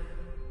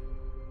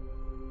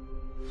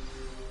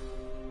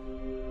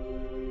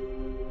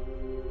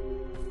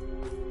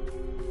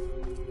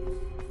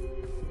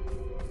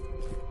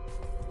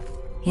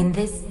 In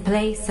this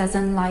place, as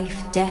in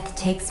life, death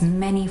takes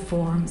many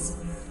forms.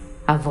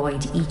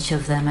 Avoid each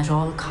of them at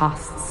all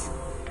costs.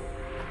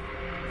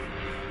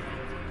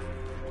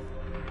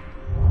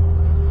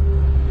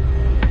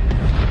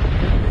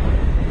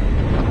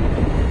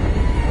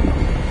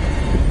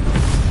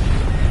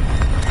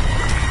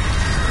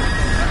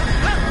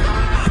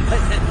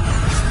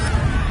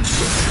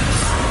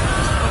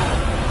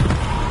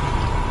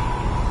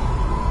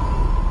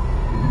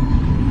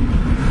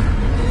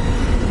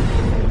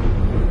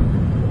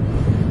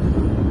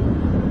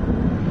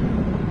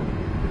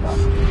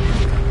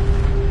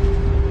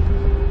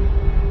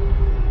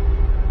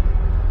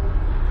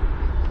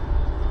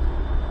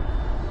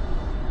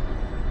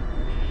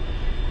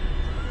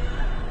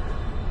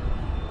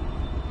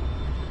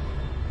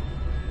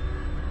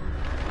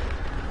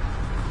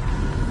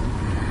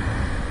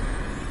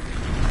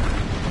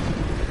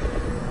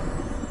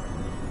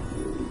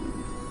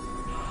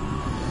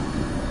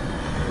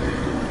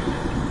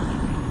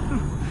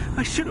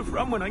 I should have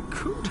run when I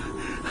could.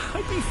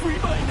 I'd be free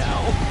by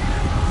now.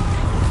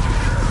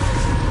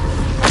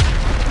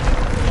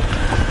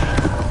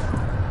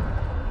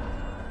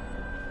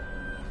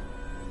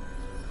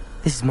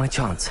 This is my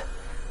chance.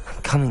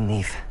 I'm coming,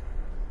 Neve.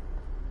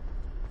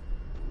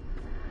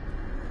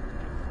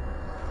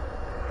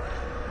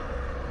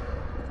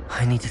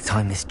 I need to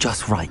time this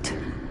just right.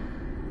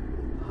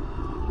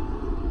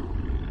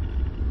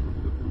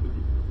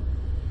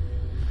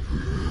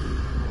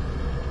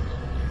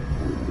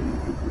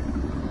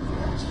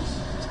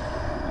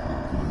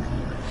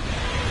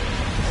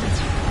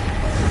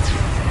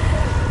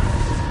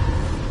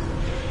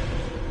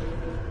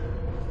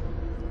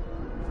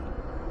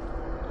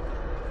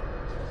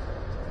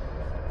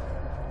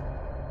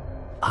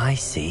 I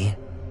see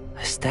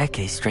a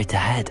staircase straight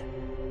ahead.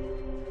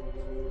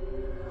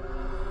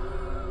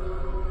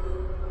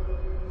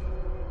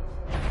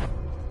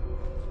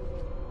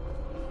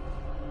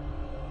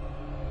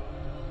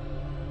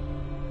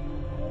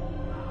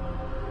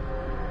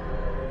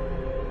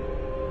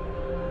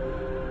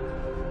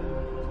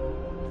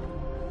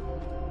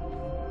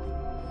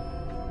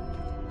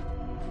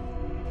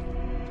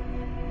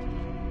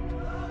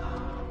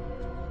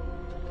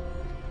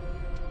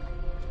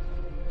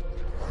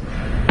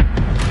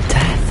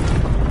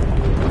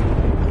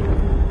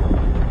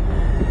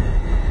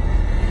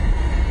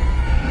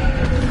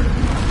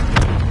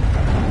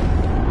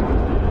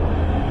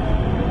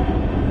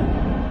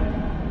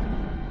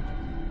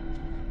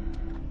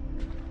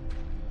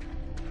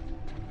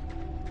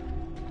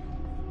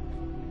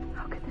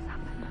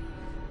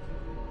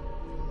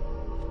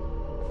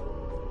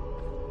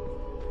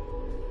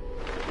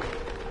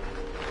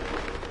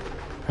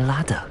 A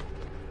ladder.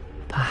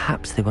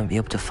 Perhaps they won't be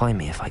able to find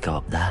me if I go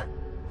up there.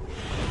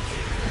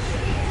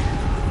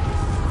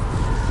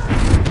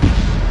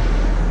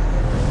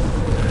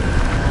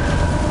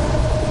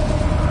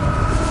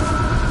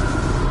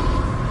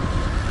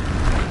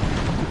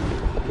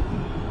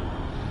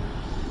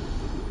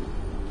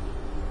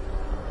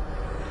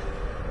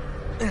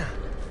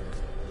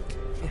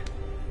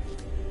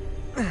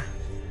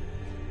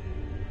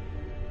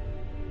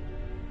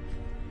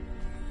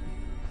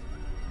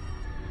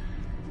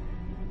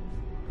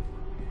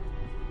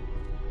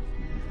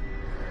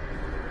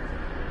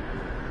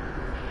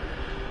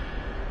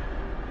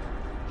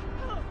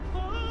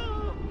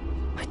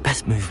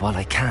 Best move while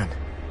I can.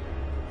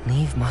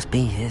 Neve must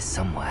be here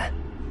somewhere.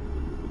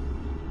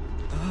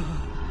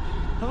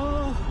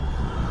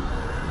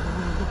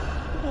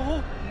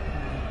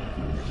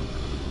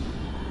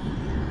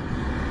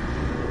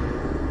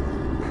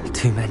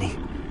 Too many.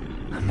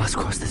 I must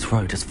cross this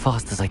road as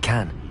fast as I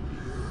can.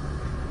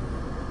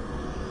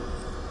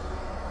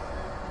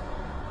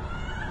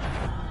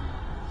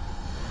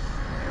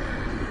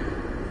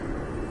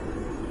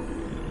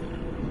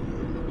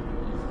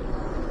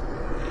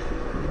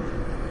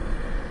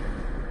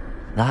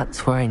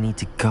 That's where I need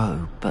to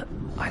go, but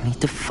I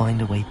need to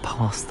find a way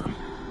past them.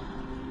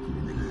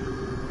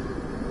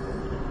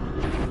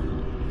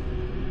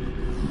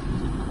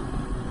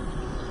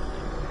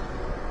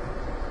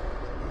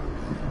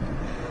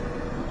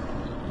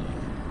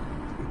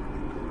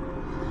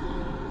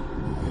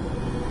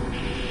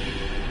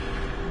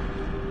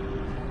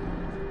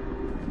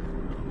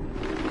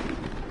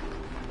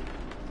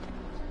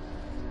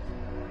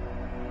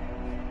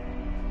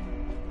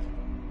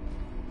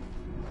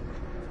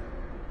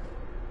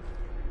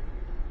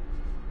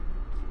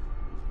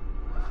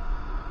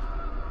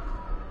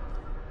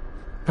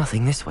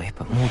 Nothing this way,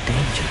 but more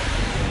danger.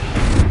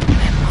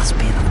 There must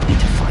be another way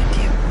to find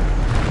you.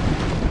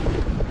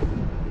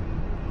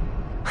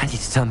 I need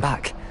to turn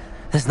back.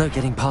 There's no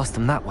getting past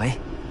them that way.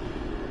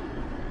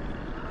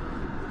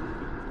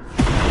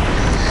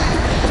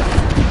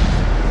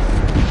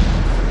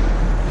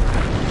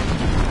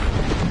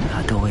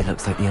 That doorway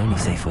looks like the only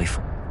safe way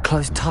from...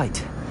 Closed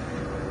tight.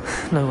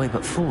 No way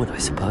but forward, I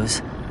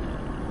suppose.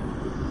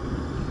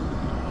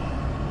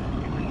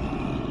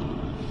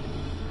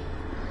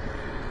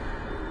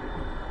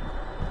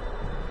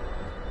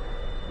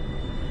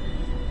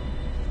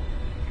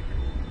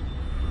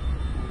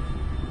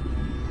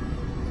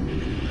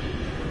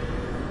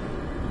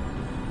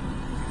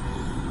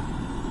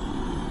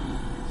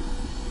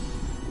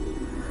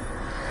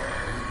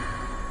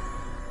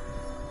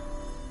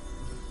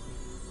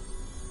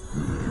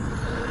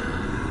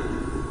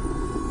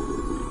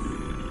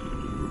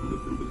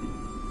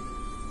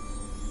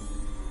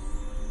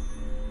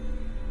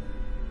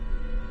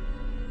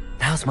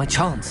 Now's my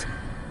chance.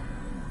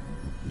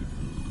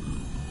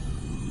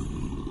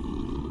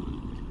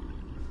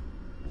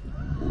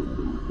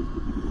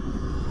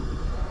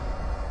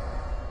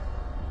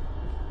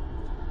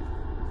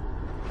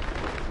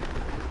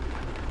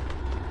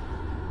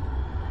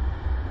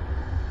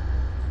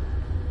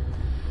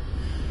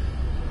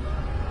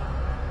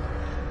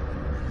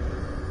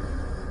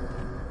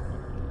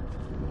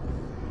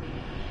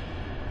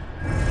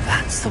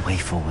 That's the way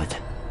forward.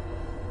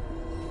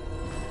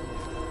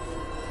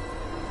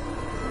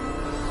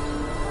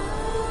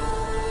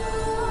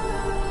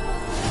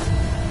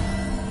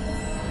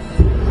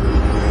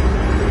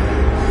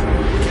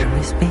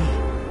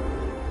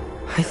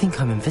 I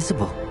think I'm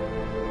invisible.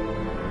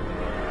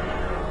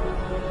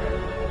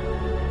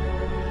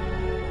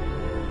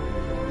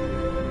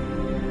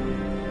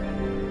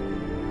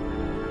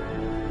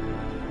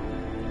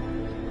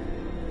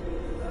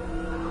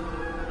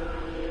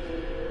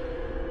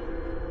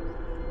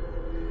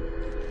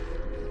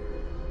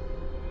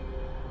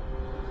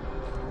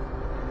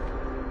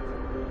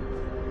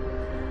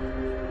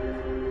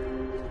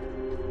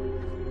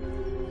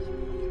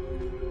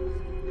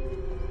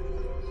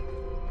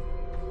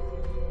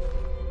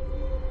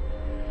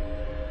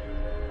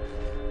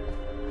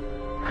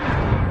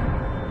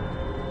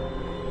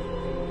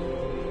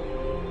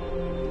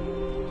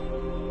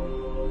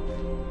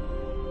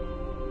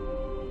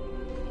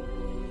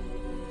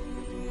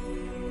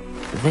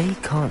 They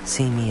can't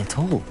see me at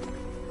all.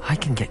 I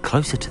can get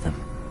closer to them.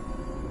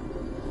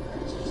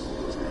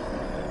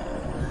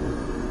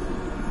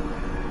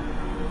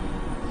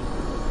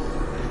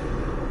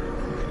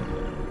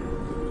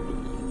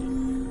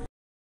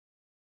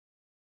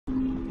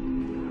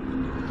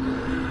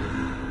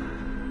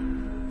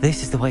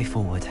 This is the way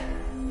forward.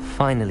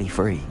 Finally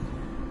free.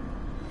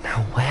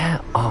 Now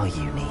where are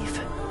you, Neve?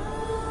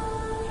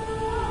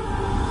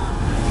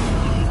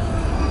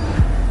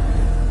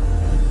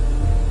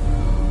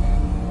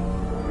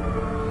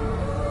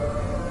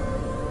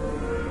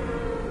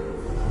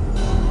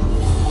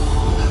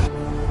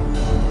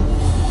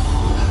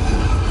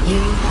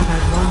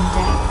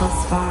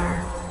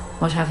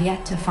 But have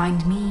yet to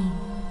find me.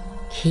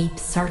 Keep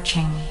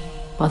searching,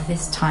 but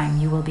this time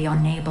you will be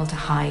unable to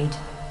hide.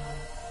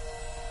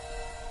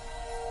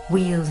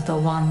 Wield the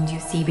wand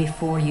you see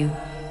before you.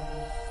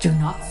 Do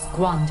not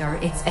squander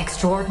its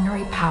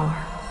extraordinary power.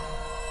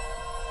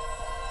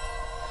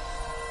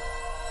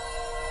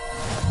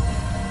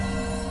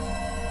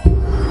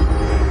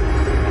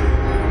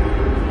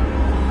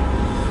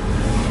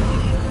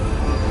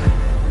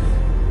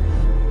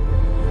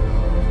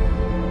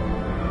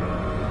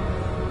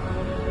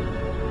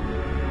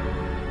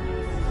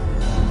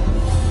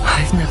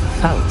 I've never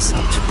felt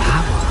such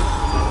power.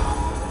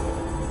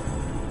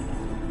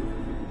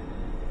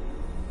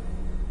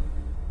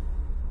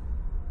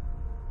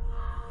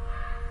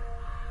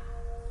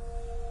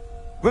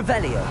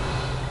 Revelio.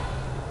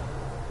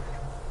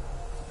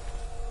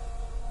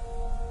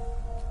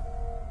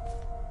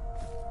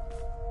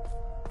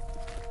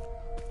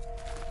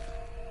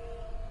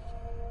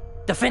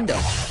 Defendo.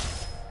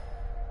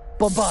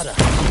 Bombarda.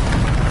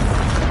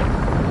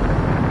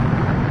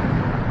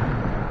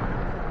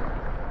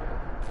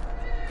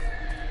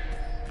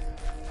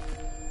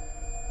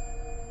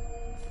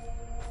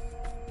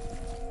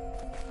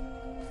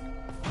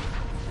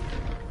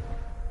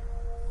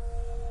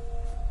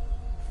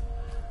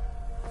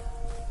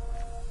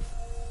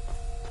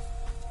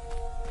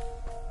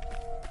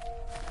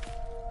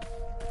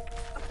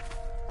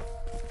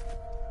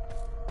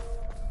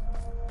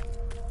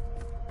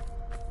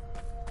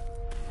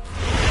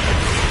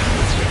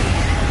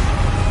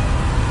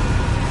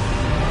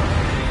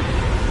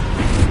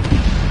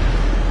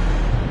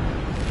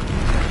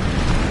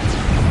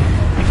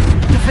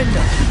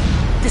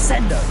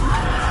 Descendo.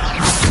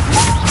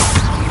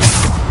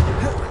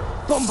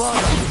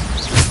 Bombarda.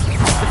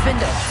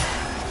 Defender.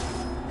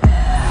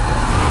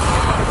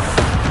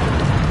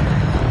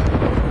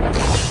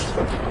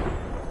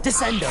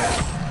 Descendo.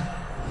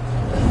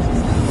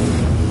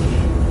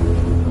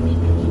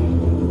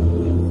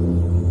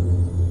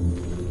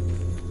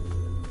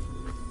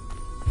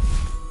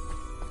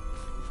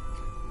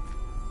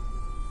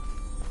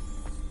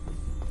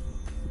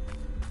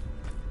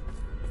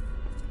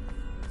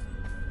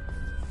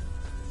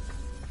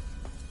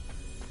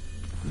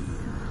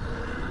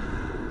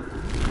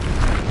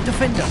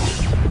 Defender.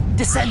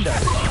 Descendo.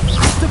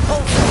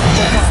 Depulso.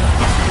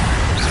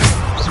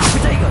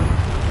 Protego.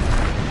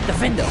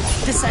 Defendo.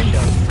 Descendo.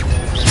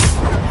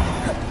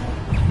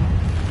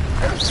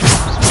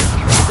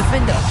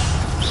 Defender.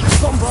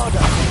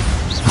 Bombarda.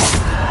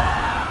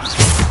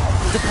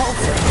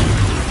 Depulso.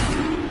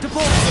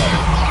 Depulso.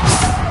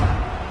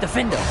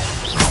 Defender.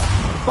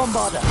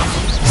 Bombarda.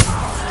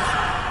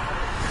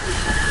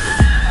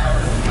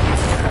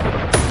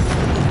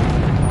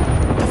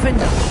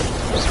 Defender.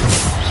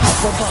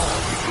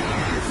 Bombarda.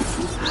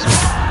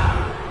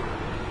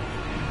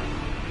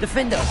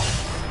 Defender.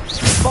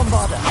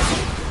 Bombarda.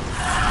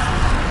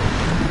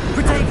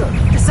 Protego.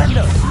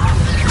 Descendo.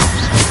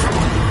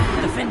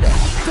 Defender.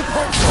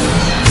 Depulso.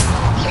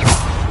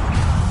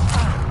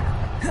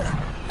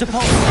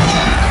 Depulso.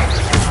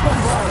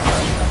 Bombarda.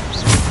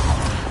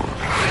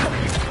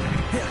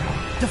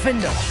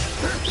 Defender.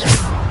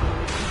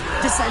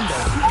 Descendo.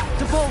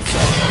 Depulso.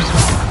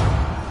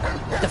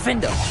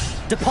 Defender.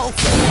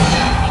 Depulso.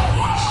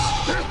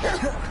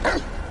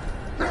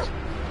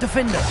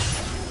 Defender.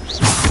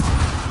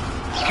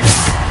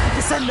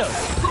 Descendo.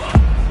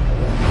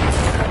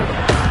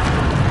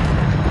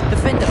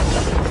 Defender.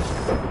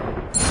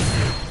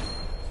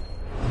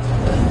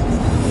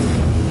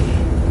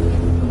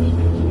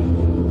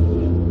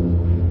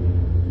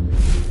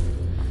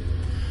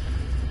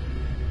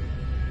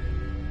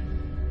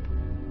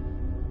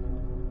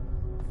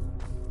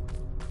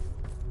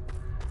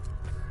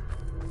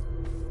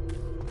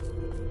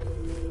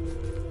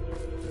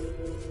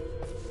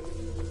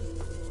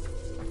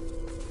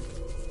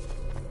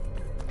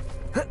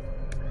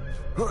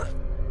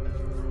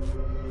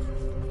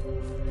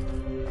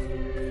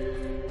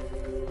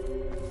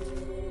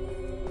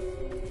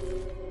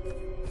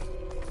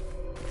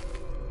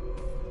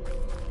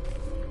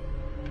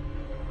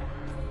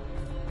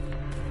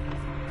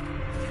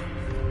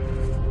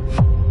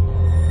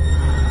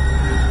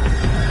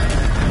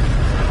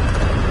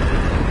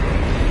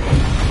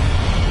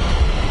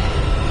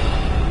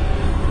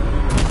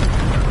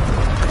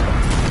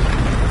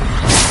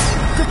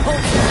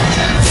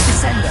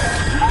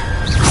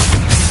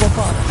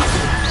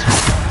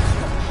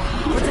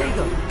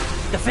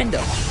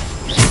 Defender.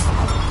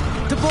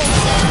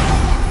 Depulso.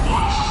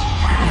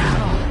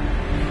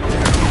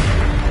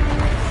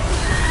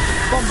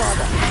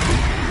 Bombarda.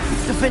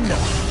 Defender.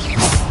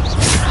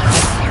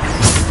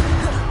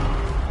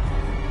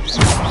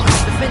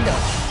 Defender.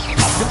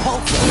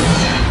 Depulso.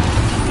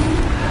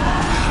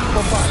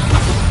 Bombarda.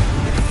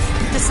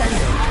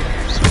 Descendo.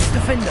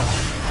 Defender.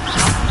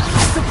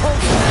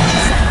 Depulso.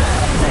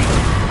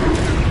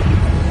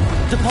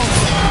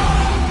 Depulso.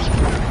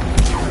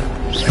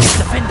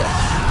 Defender.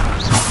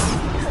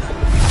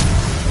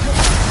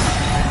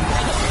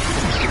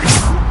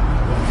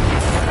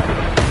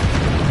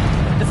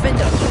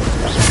 Defender.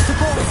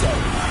 Depulso.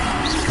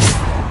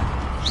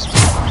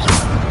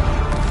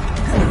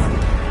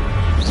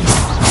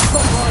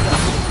 Bombarda.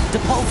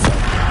 Depulso.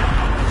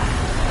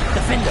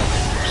 Defender.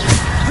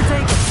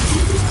 Protego.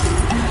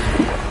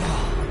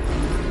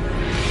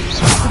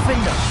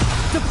 Defender!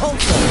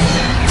 Depulso!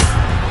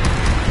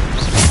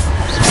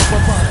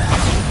 Bombarda!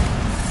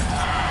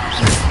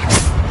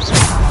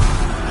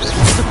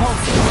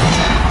 Depulso!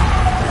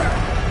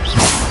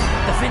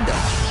 Defender!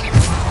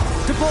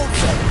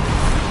 Depulso!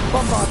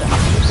 Bombarda!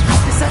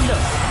 Descendo!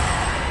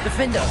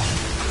 Defender!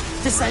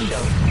 Descendo!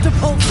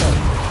 Depulso!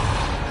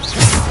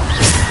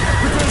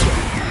 Protego!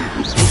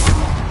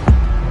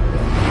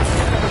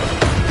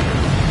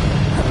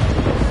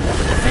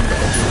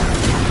 Defender!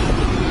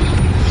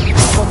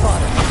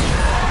 Bombarda!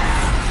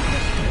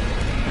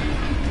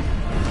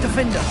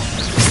 Defender!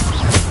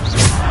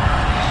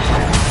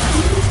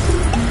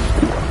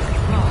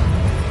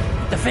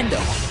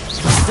 Defender!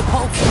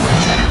 Depulso!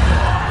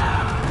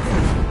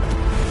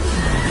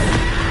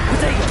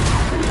 Protego!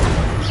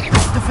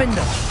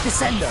 Defender!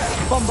 Descendo!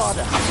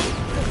 Bombarda!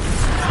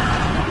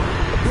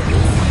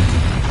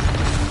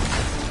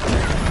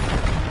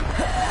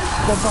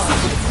 Bombarda!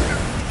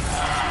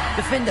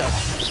 Defender!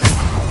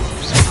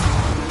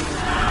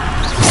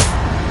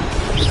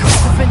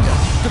 Defender!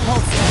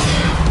 Depulso!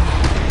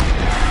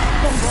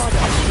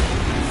 Bombarda!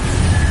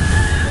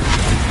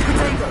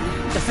 Protego!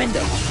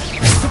 Defender!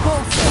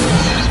 Depulso!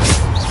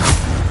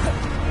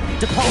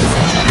 Depulso!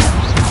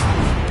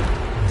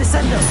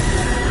 Descendo!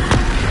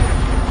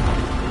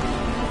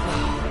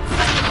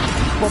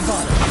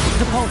 Bombarda!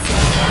 Depulso!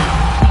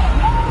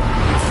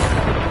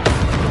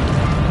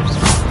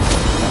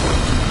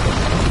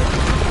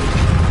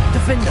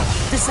 Defender!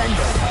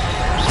 Descendo!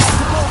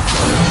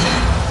 Depulso!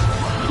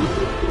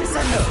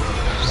 Descendo!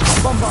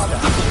 Bombarda!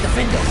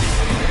 Defender!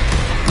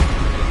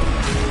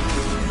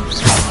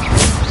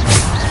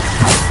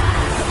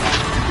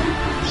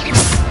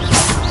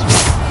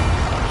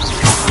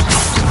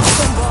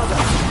 Bombarda!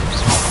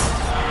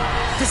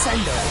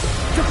 Descendo!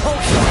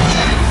 Depulso!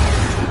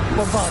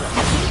 Bombarda!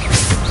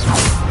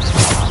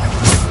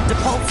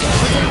 Depulso!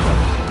 Protego!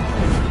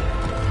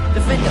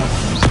 Defender!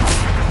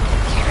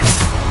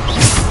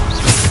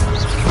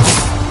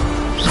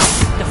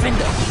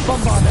 Defender!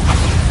 Bombarda!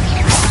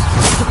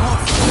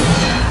 Depulso!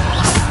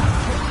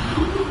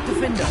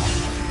 Defender!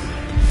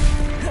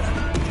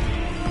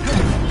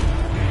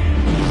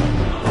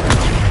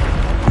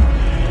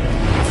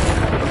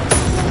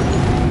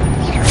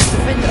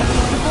 Defender!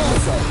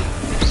 Depulso!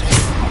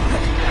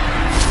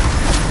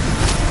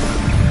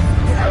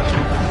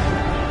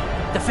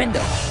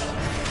 Defender!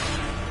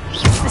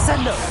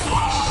 Descendo!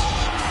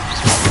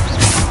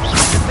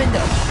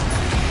 Defender!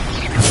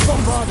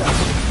 Bombarda!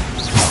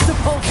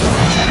 Depulso!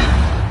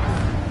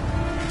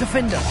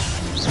 Defender!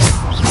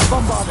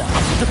 Bombarda!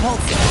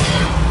 Depulso!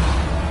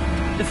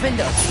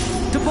 Defender!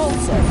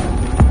 Depulso!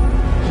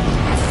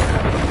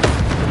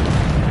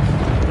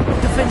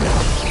 Defender!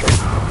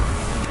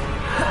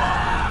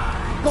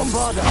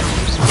 Bombarda!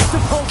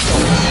 Depulso!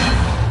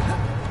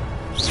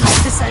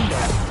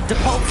 Descender!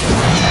 Depulso!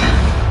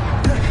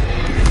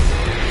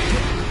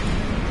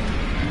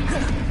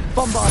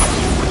 Bombarda!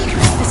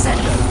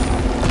 Descendo!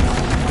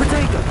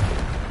 Protego!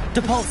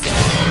 Depulso!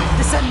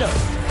 Descendo!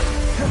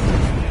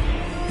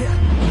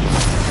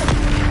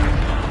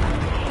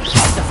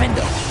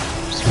 Defender!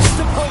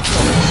 Depulso!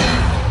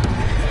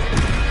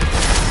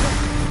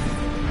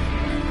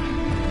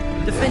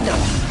 Defender!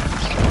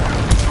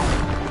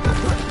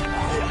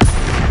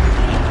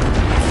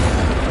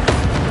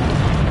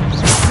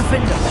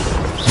 Defender!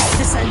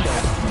 Descendo!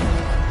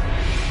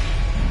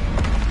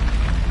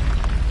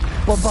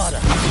 Bombarda!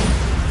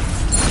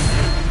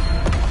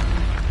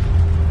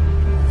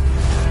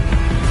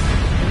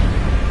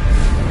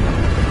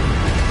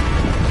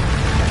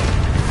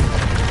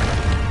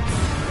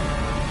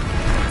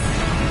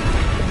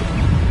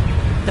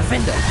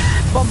 Defender!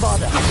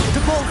 Bombarda!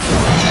 Depulso!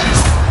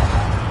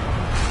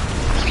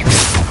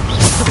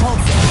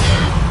 Depulso!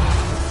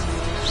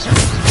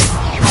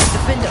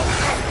 Defender!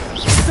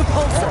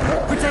 Depulso!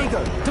 Protego!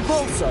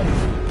 Depulso!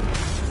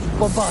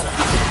 Bombarda!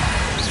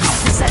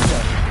 Descendo!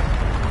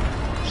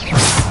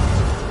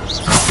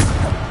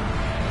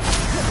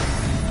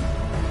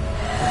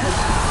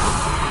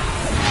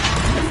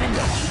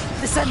 Defender!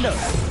 Descendo!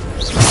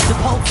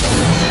 Depulso!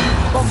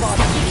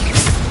 Bombarda!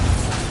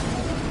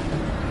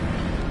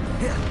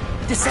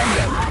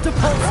 Descendo!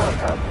 Depulso!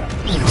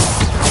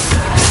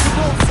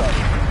 Depulso!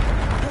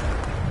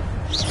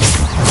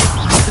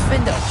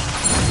 Defender!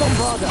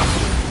 Bombarda!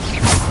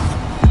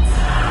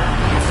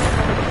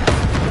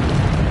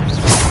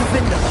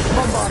 Defender!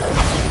 Bombarda!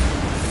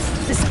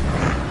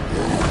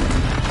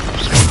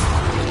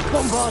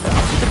 Bombarda!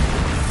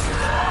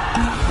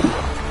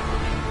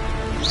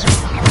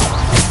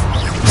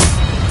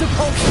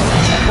 Depulso!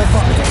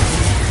 Bombarda!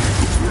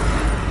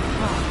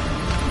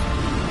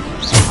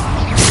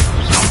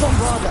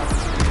 Bombarda!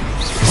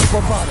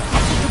 Bombarda!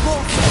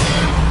 Depulso!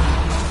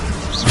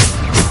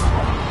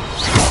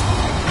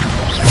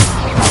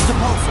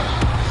 Depulso!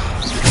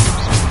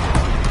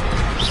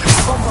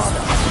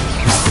 Bombarda!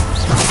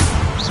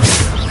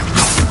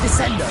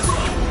 Descendo!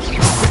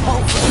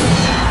 Depulso!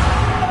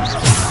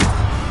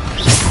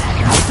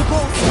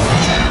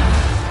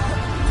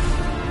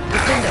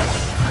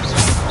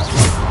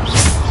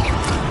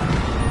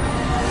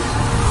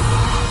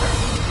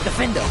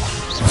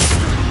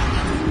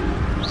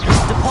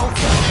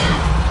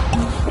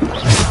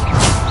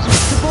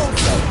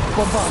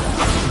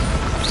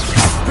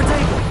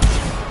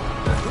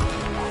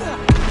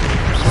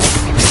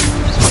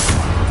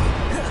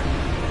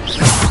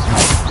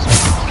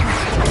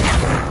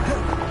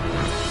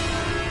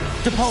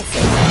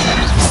 Depulsor.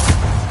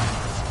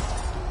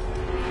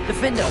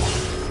 Defender.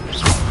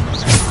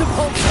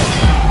 Depulsor.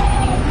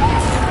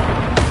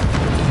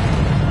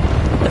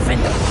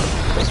 Defender.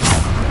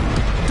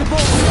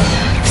 Depulsor.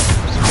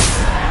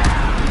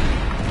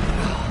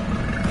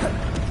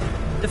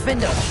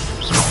 Defender.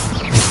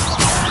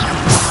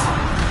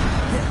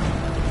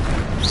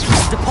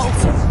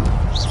 Depulsor.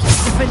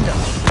 Defender.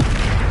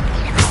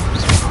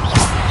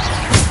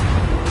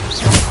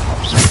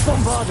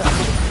 Bombarder.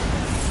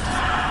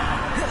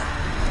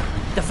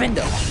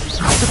 Defender.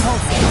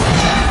 Depulsor.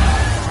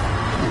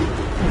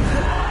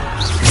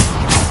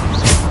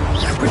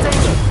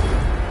 Predator.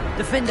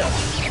 Defender.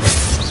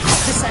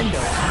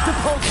 Descender.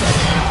 Depulsor.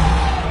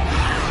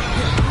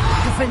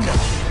 Defender.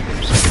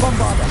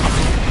 Bombarder.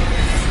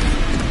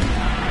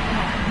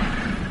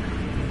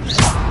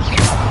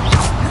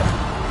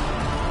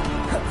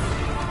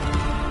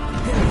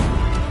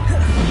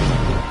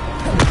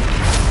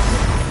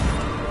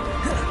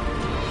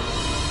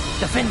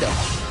 Defender.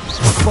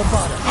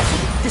 Bombarder.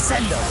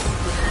 Descender.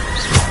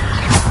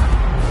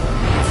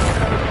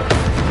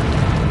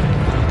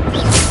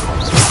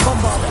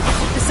 Bombarder.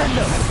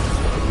 Descender.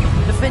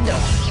 Defender.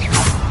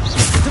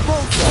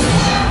 Depulsor.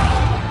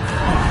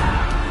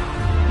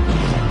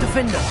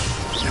 Defender.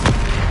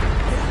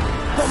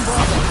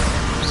 Bombarder.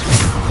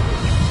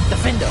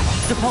 Defender.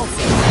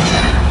 Depulsor.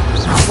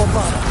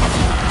 Bombarder.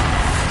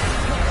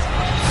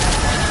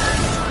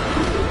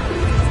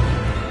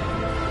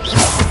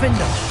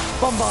 Defender.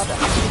 Bombarder.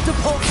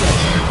 Depulsor.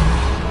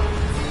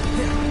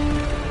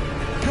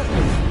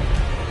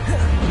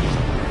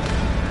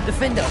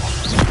 Defender.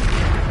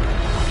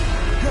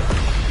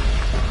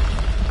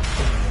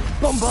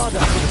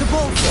 Bombarder.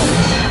 Depulsor.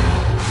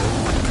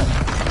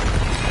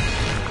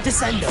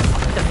 Descender.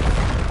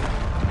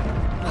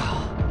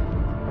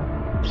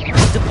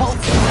 Depulsor.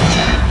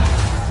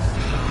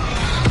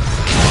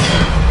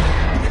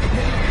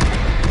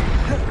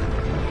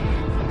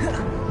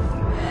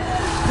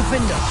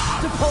 Defender.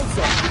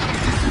 Depulsor.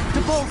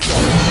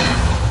 Depulsor.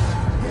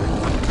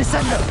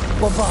 Descender.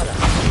 Bombarder.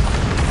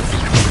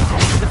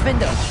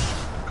 Defender.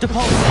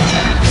 Depulsor.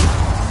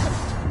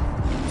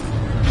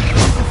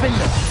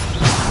 Defender.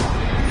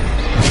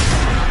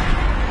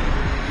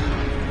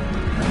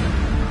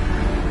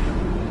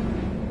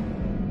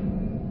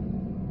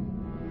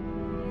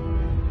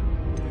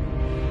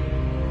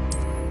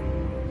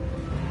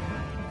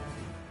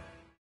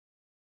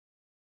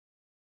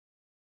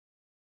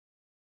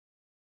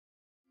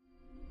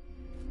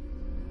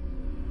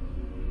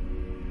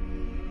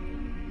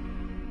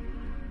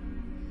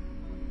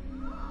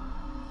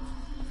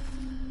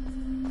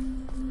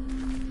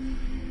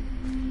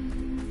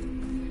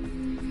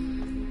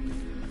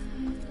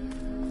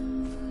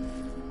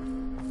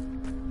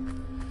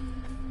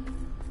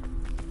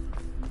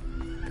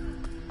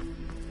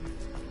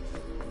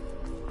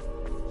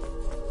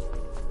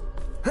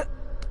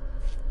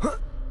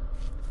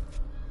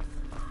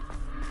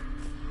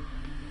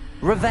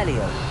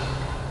 Revelio.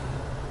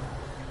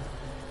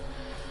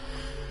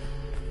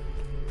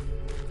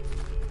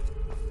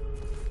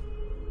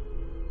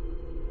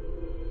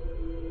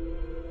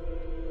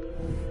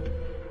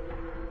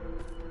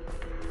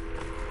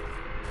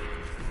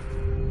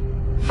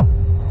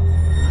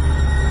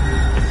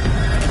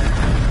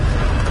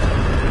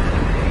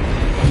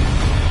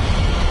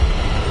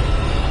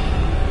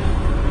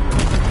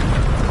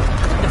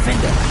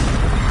 Defender.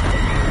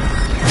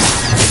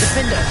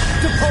 Defender.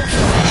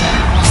 Depulsor.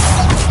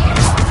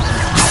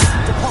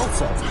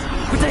 Depulsor.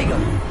 Protego.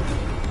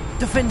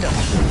 Defender.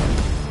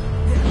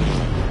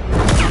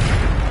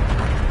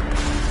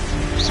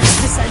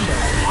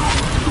 Descender.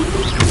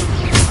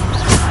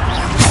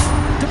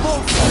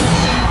 Depulsor.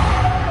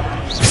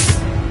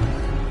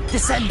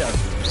 Descender.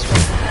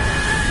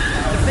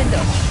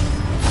 Defender.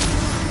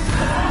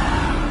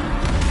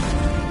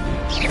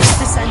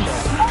 Descender.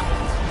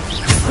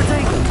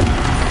 Protego.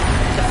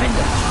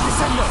 Defender.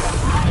 Descender.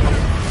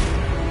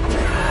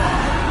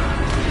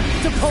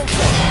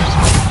 Depulsor.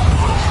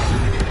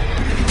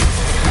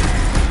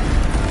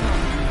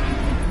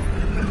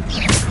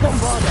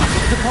 Bombarder.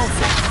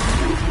 Depulsor.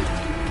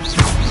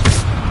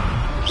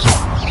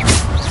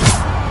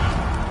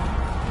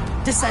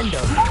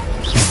 Descender.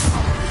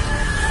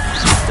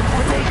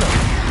 Protego.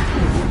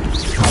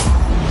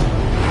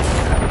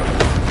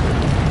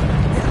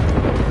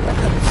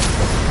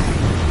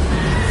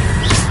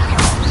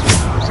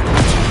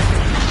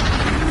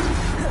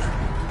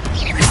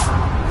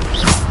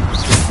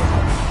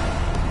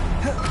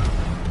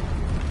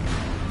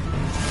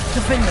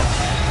 Defender.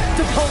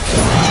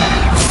 Depulsor.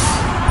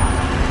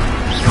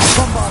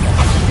 Bombarder.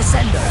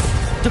 Descender.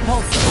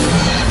 Depulsor.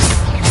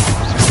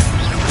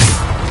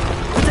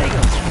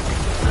 Protego.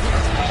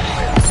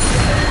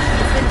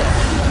 Defender.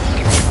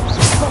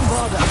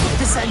 Bombarder.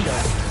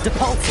 Descender.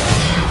 Depulsor.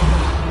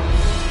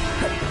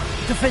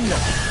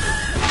 Defender.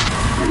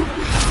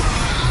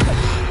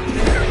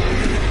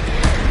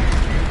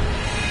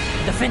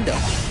 Defender.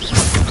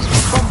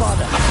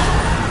 Bombarder.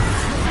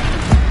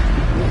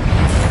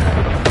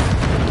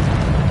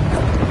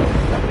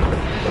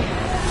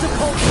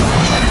 Depulsor.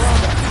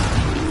 Bombarder.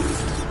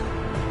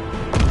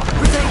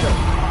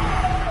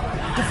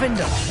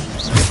 Defender!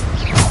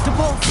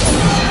 Depulso!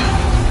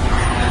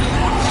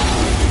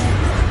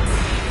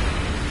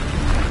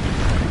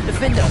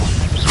 Defender!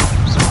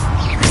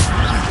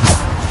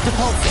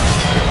 Depulso!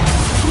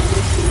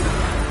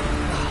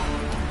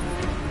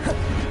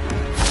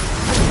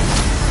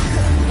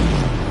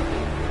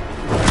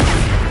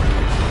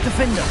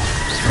 Defender!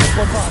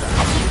 Bombarda!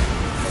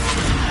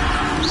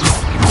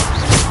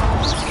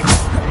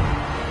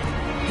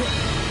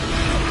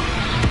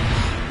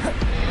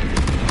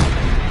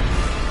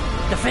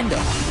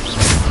 Defender!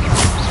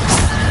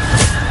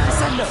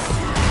 Descendo!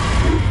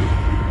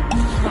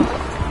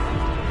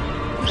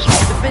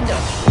 Defender!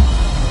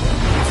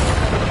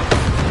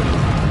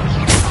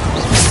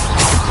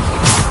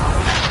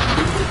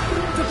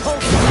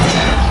 Depulso!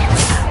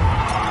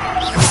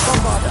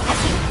 Bombarda!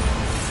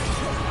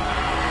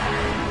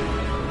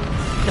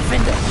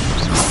 Defender!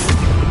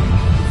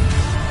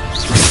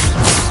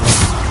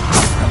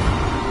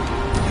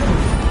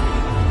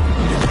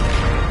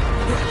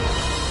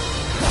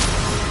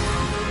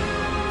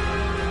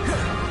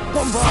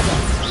 Bombarda!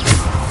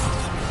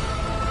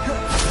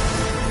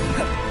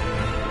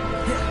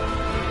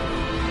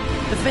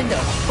 Defender!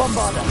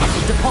 Bombarda!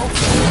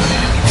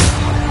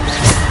 Depulso!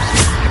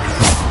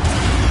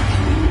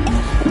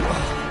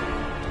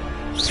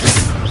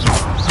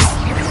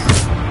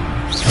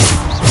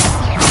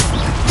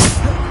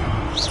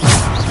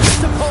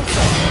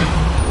 Depulso!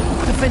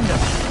 Defender!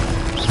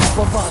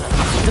 Bombarda!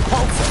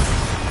 Depulso!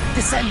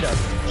 Descendo!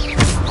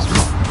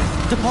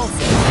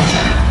 Depulso!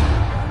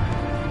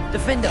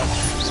 Defender!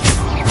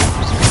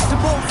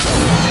 Depulso!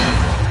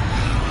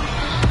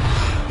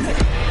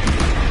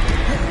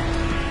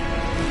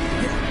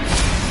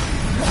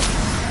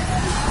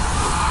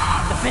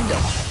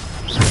 Defender!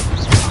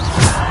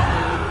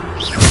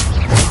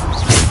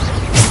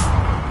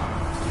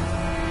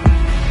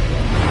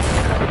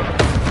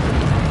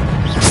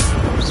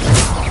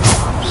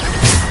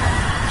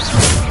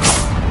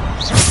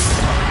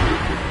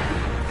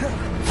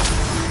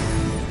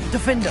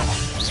 Defender!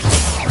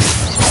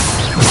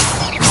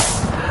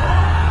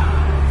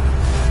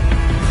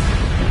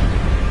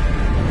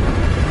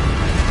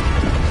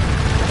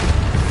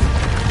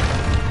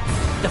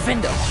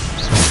 Defender!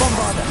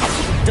 Bombarda!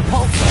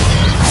 Depulso!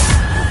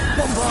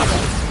 Bombarda!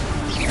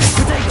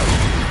 Protego!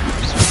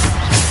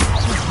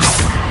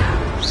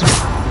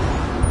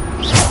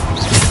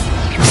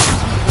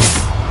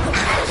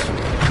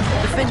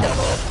 Defender!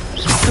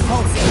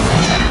 Depulso!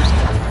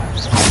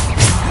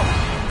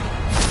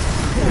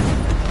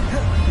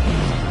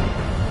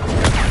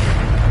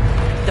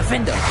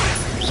 Defender!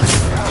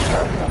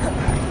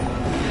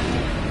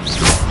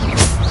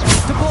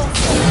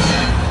 Depulso!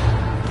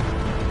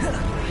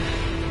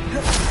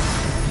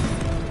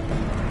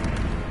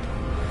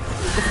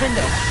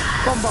 Defender!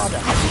 Bombarda!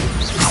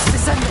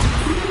 Descendo!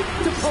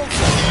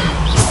 Depulso!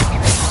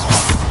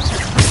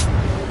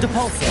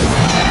 Depulso!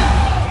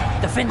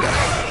 Defender!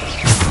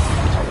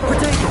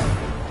 Protego!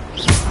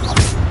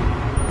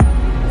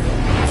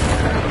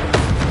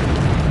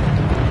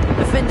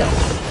 Defender!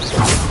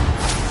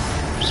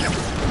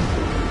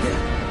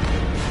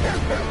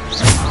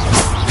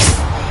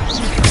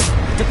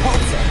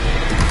 Depulso!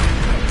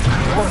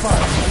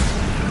 Bombarda!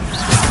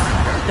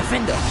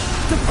 Defender!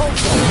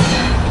 Depulso!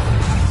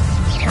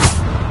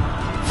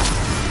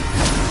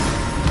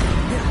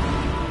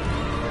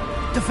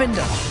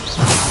 Defender!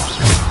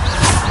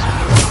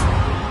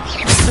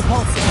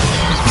 Depulso!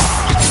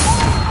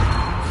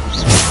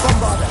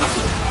 Bombarda!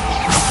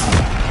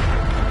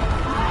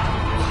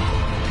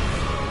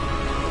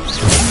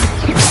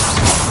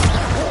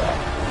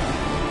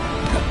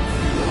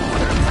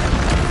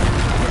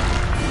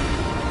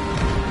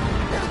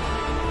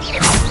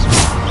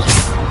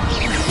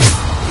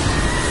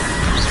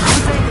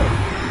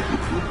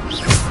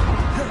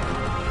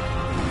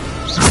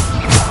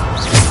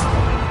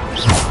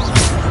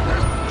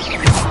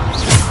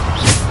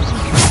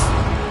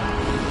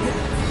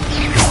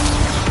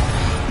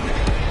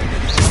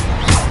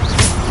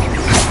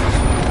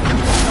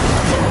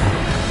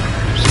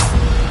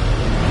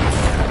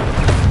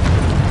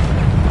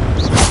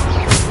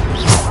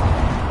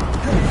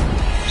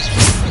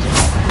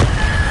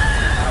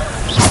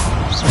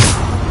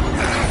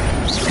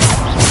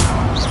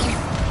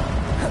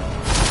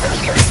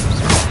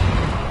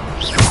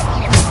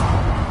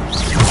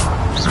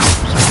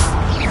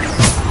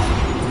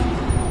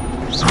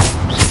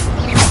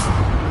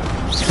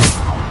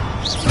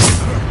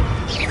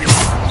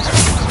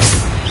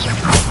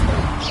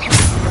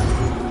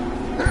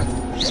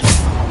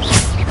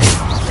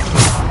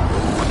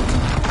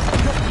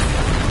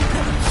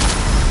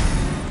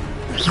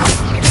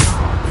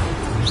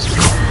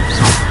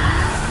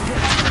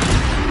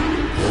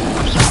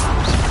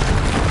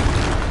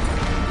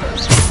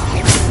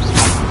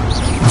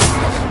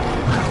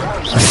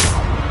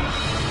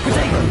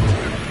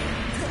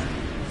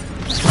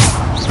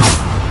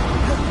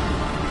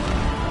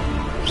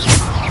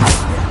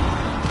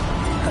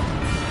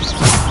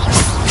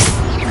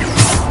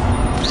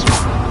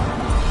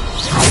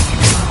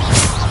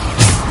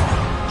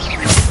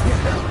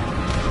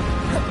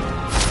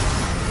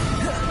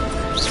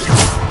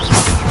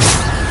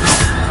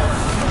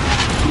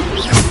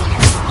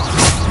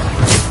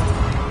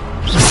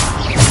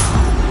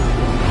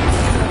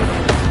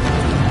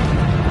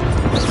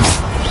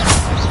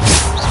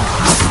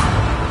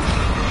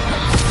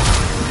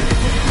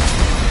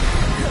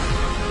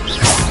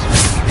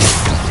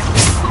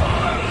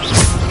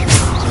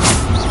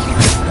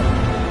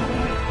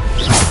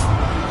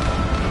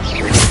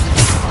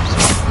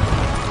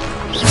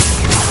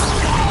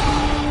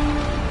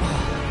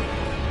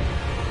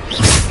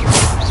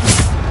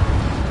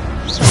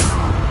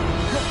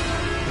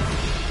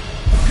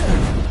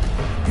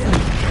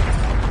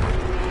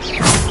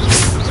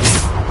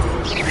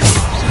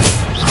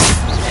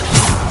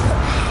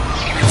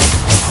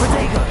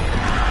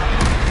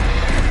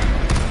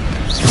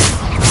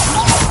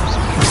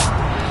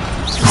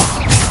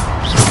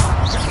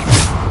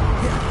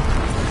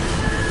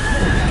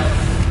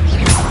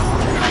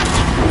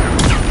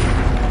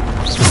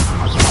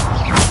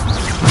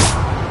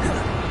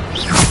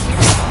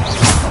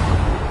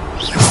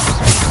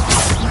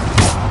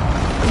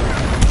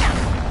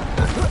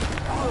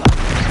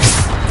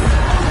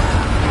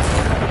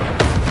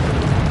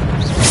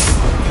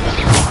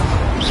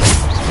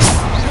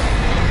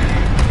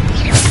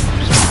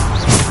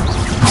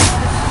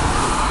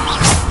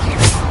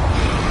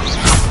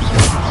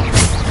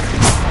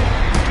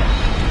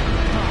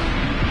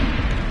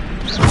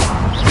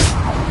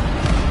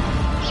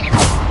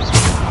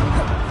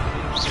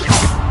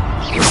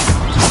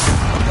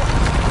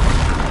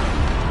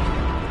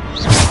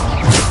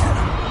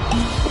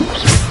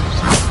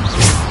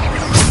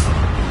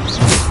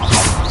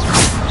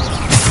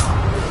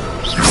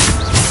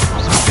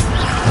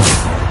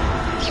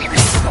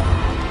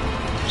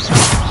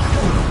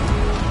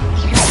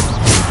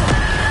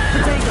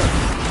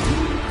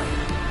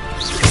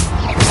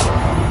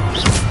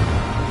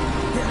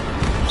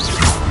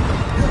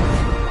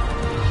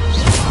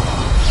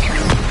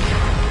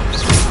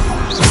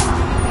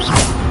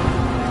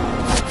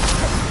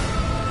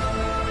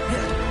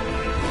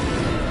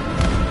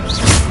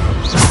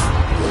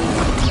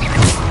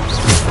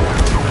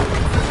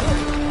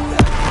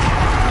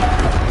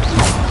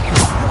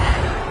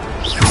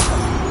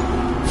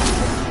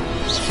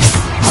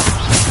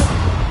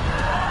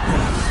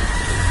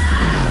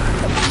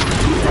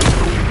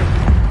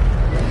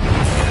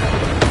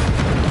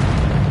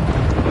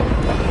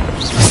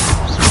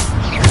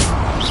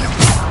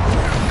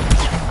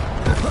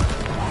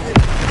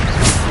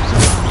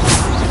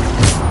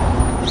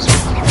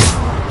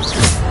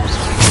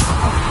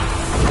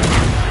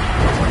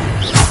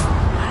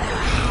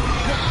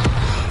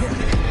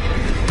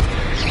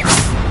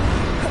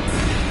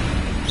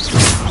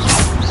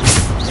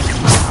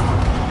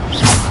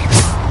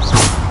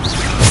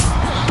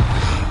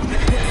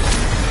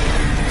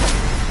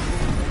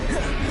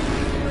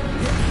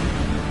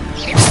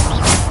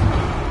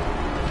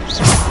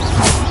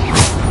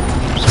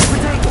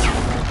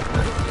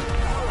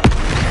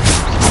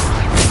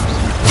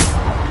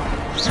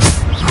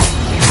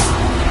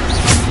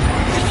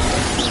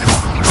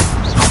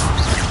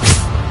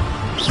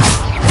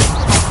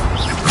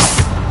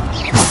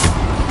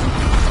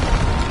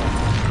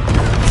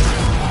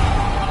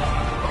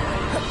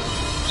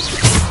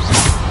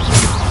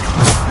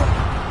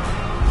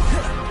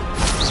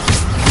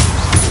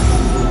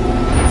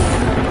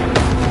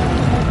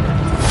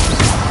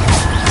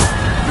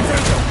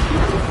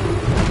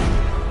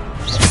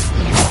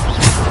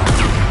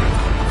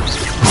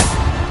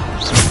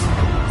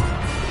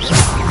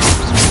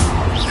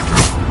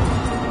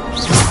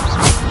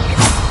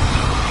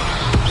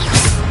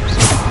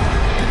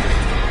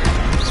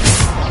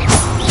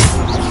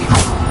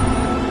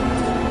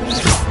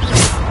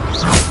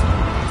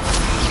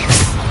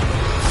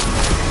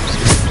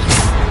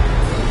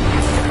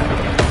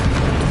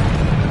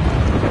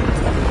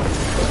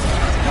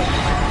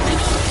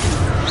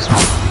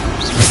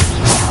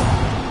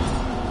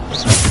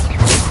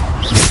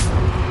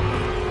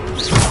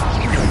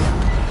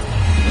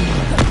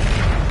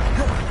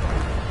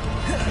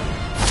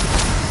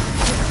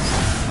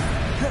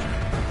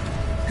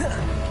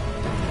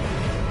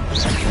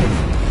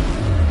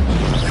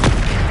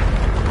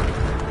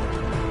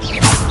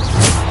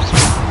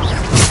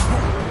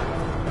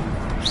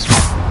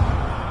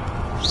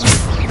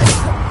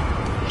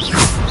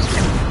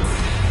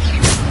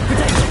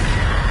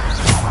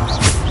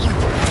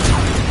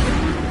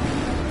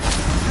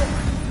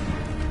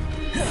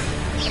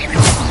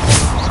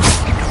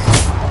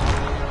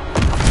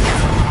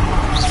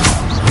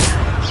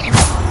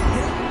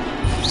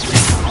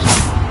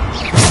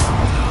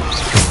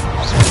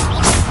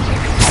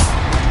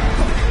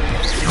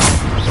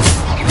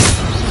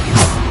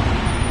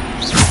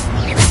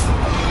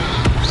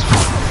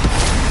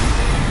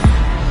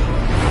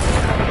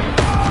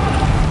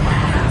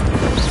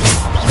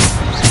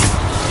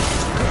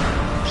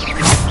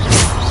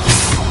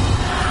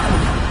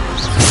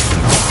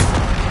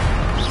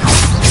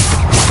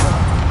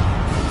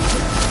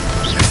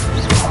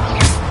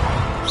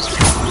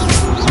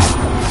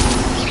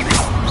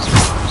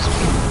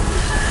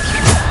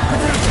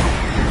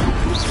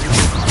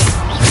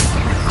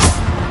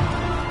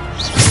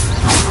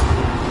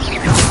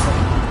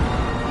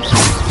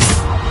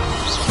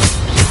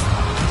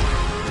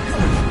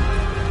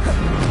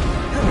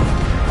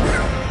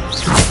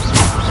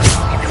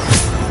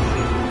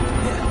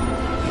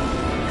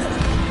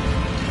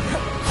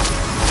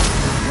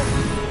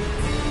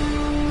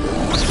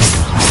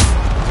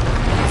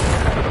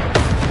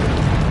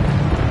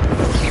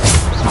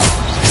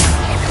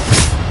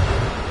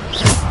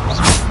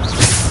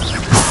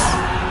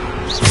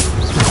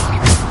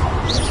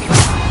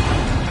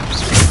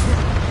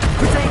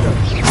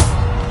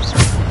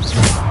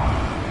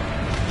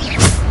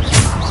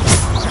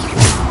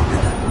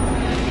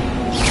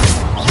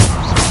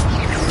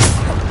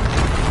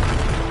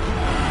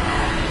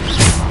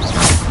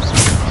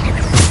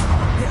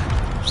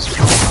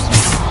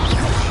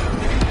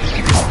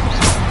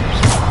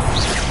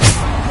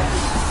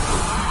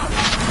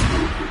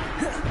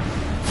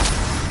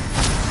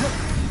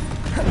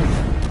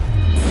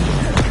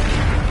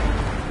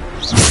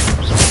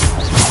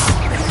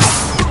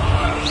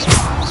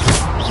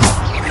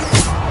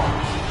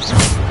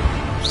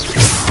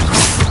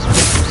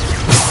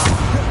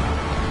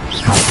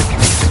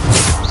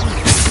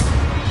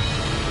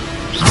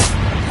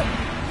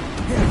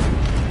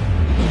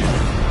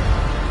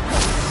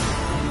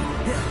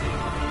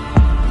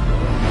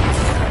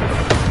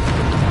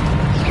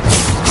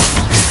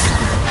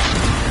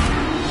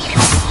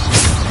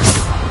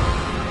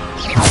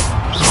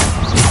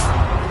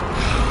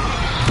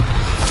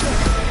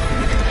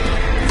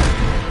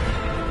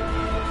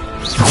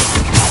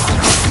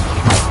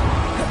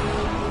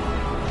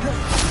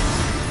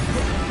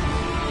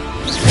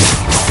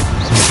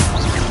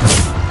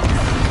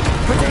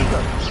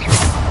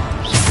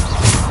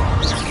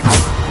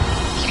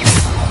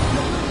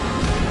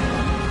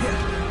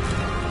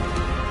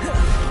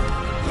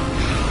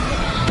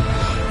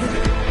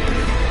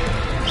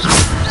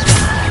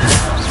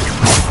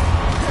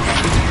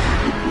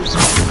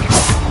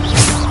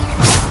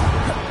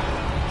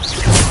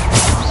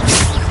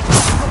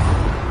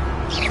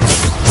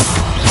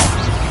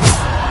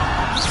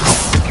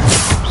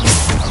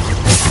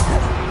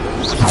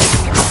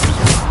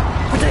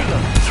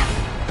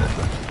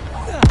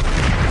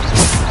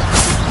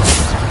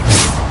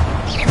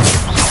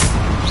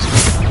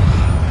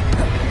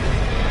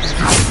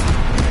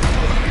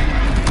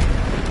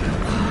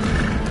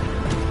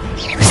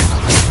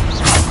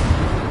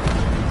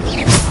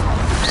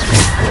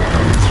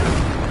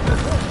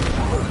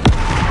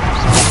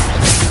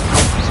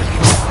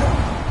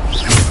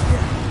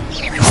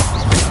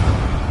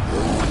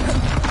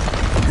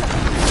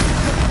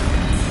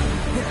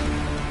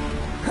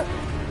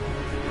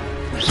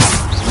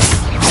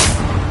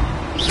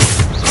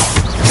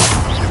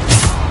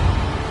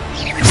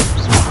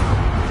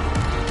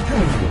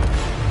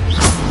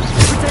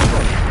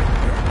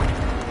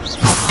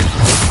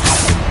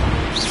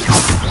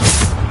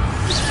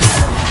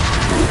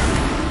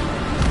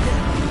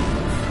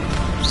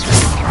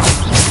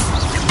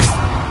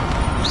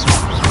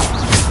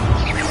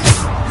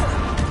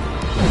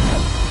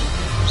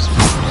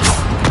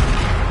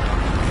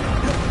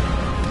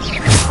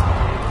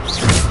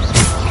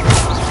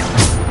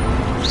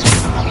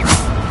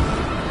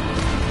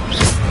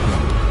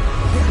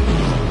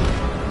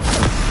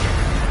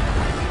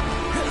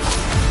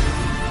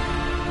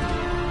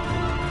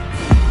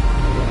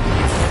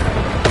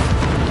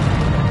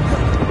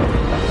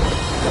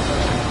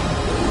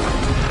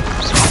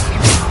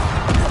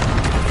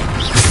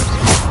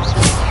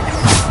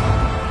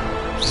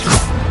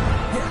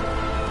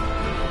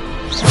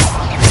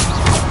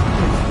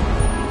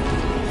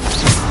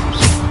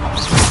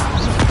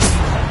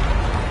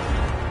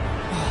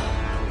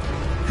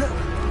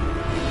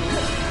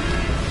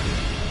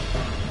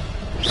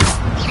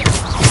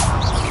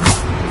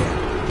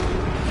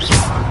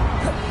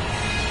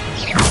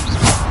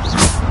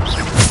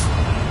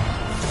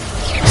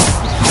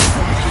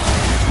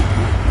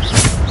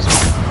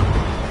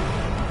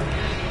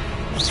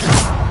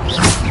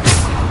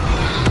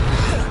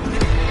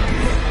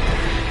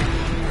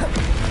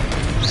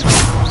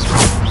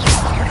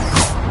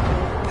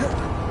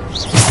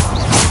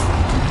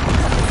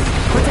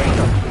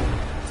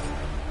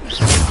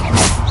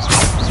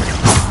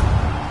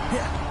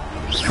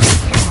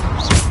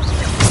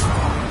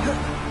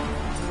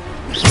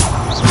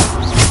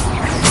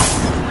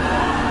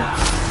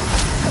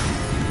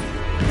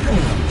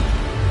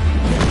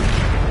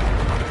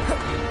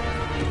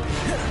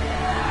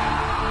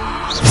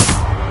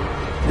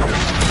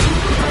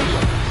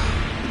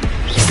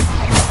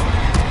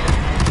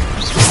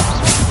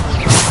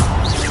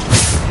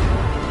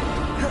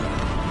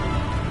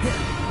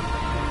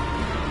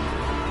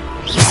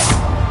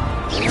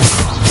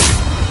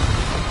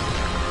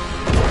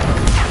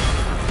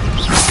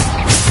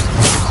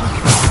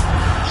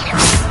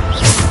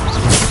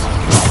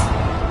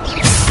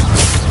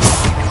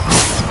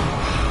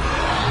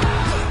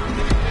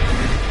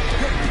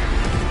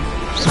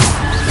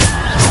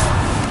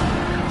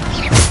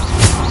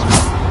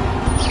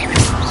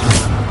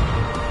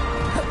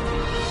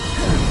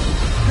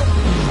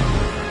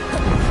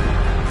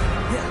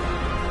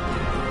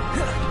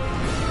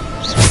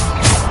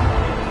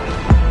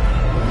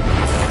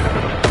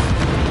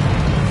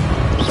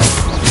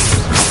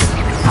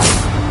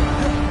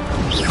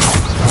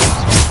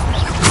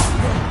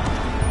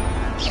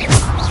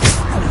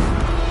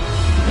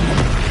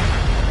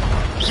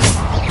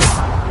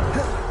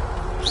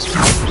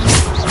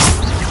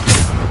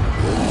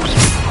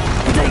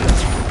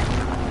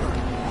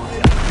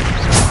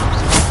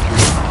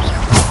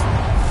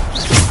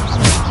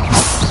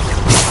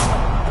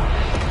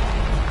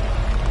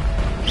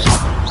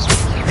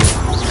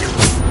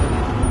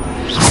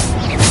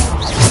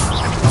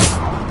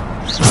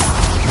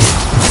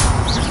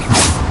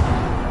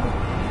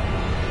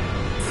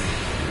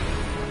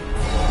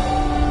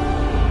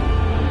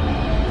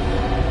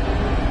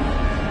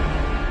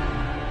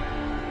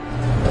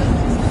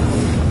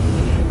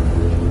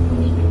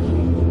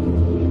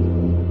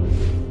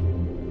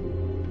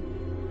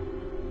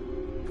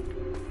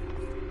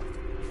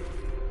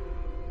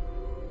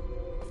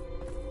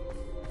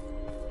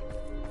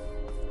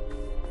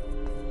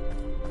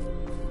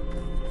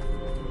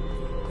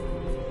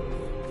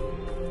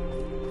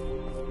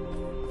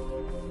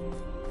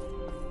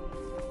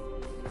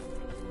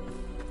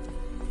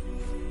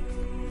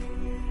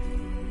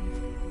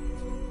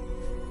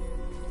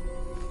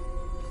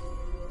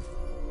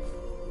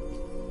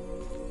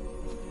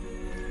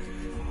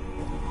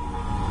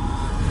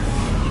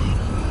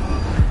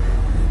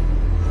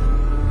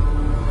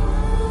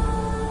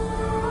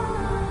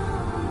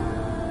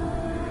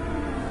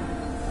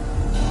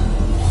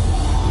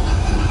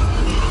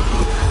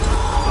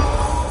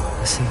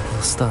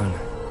 stone.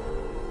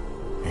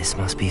 This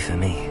must be for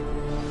me.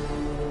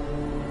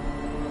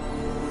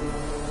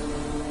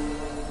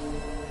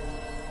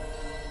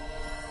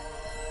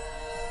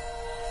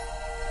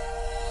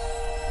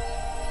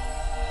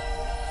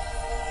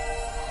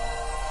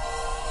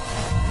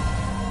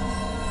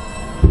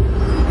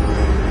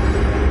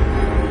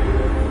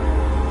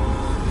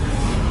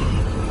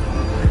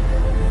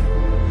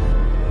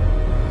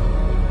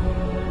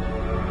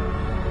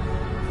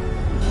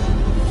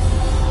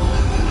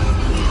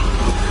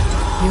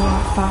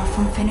 Far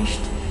from finished.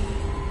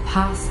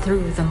 Pass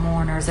through the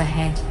mourners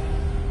ahead.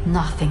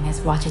 Nothing is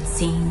what it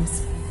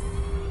seems.